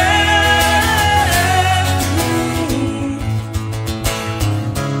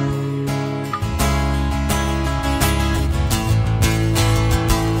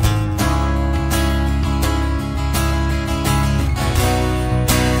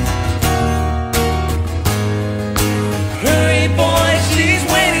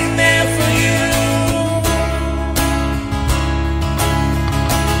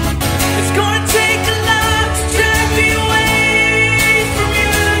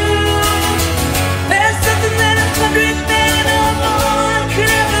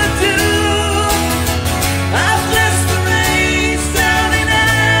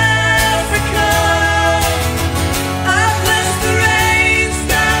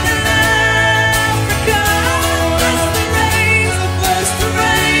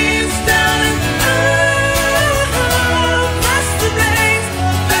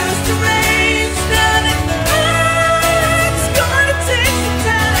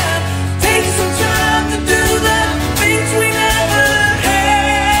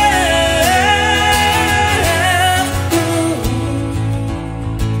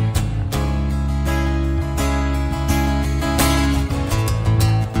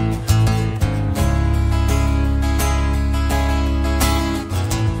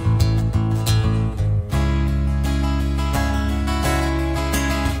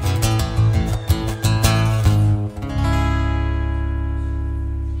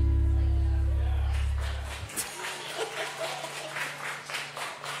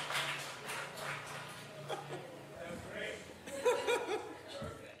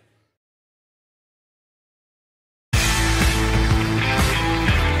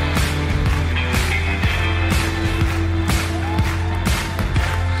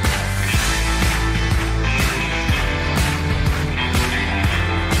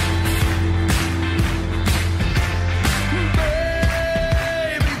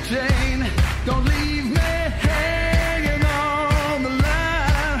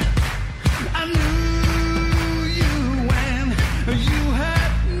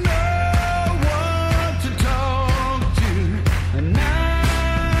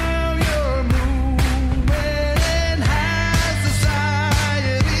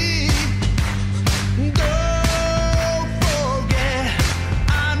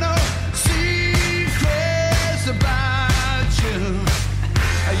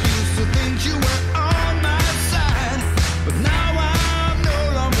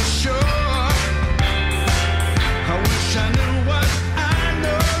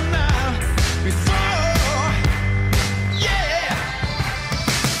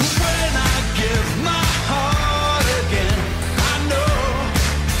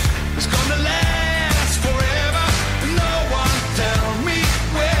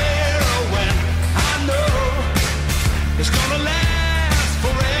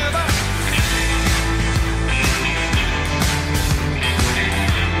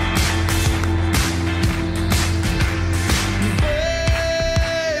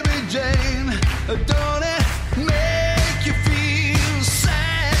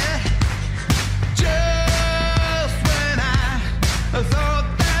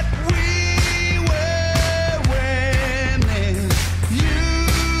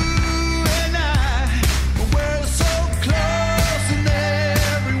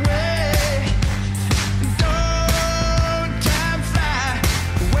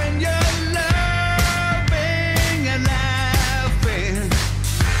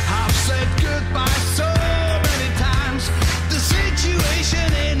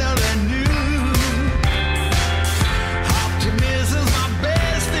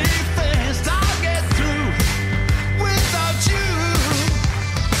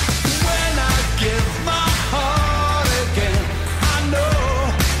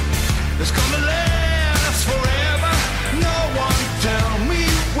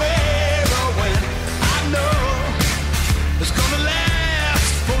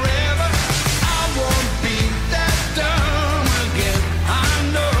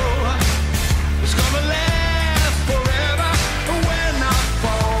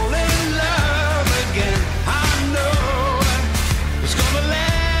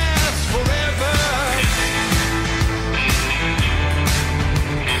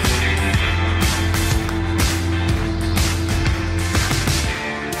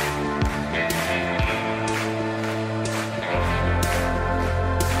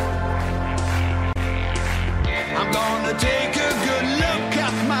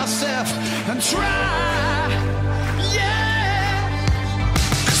 and try, yeah.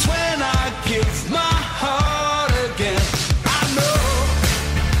 'C's when I give my heart again, I know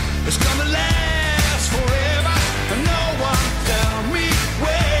it's gonna last forever, and no one tell me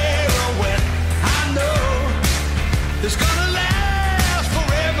where or when. I know it's gonna last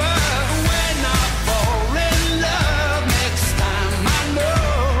forever. When I fall in love next time, I know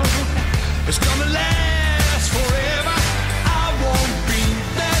it's gonna last forever. I won't be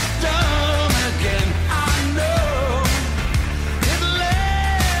that dumb again. I know it'll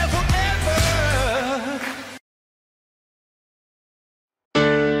last forever.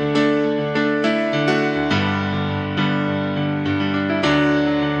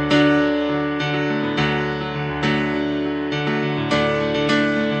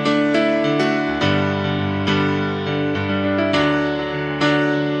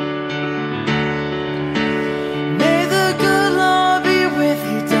 May the good Lord be with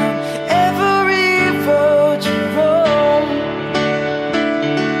you down every road you roam.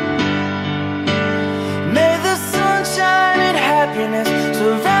 May the sunshine and happiness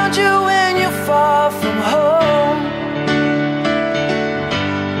surround you when you're far from home.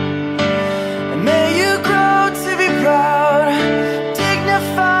 And may you grow to be proud,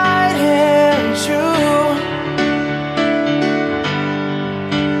 dignified and true,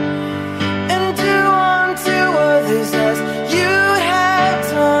 and do unto others as you have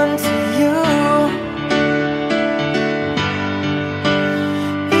done to you.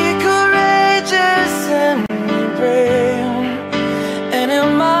 Be courageous and be brave, and in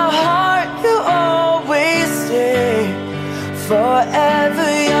my heart you'll always stay forever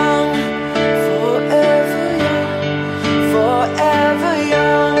young, forever young, forever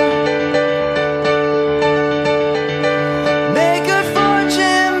young. May good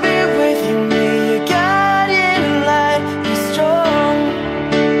fortune be with you, may your guiding light be strong,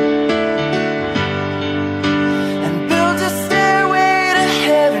 and build a stairway to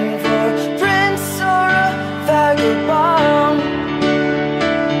heaven for a prince or a vagabond.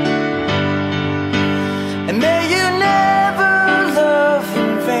 And may you never love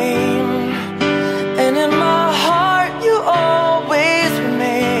in vain, and in my heart you always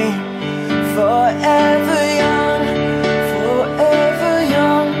remain forever young, forever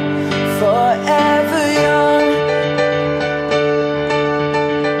young, forever young, forever young,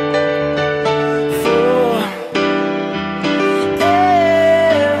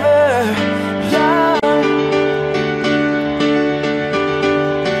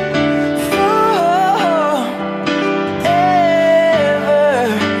 forever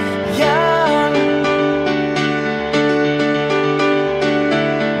young.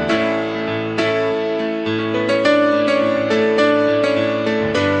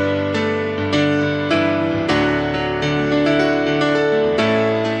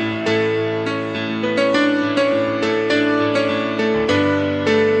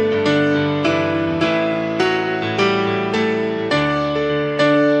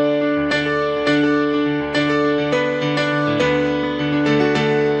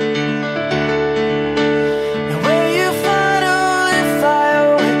 And when you finally fly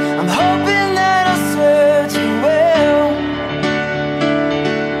away, I'm hoping that I'll serve you well,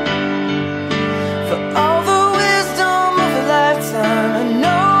 for all the wisdom of a lifetime, and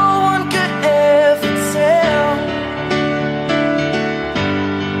no one could ever tell.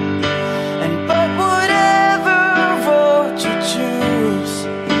 And but whatever road you choose,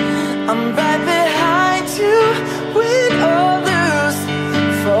 I'm right behind you, win or lose,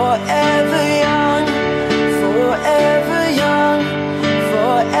 forever young, forever young,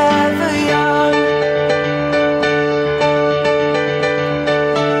 forever young,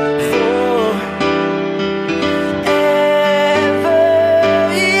 forever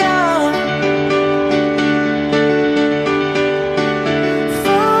young,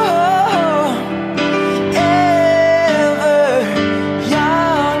 forever young,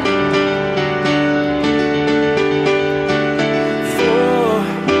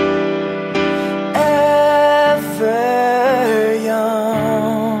 forever young.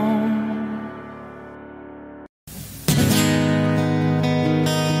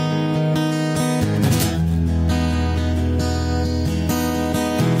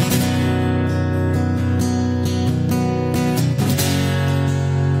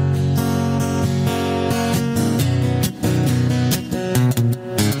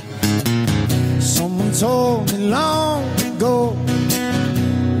 Someone told me long ago,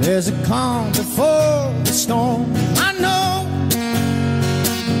 there's a calm before the storm. I know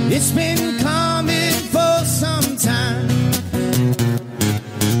it's been coming for some time.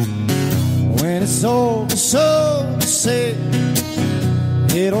 When it's over, so to say,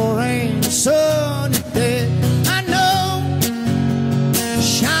 it'll rain so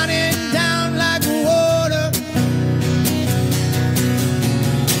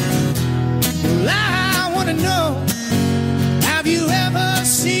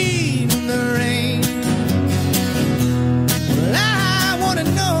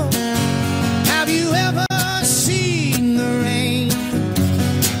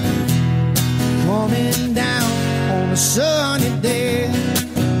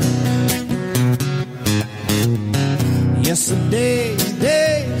the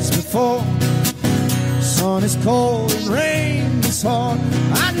days before. Sun is cold and rain is hard.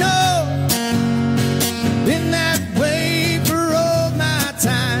 I know, been that way for all my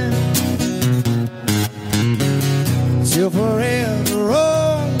time. Till forever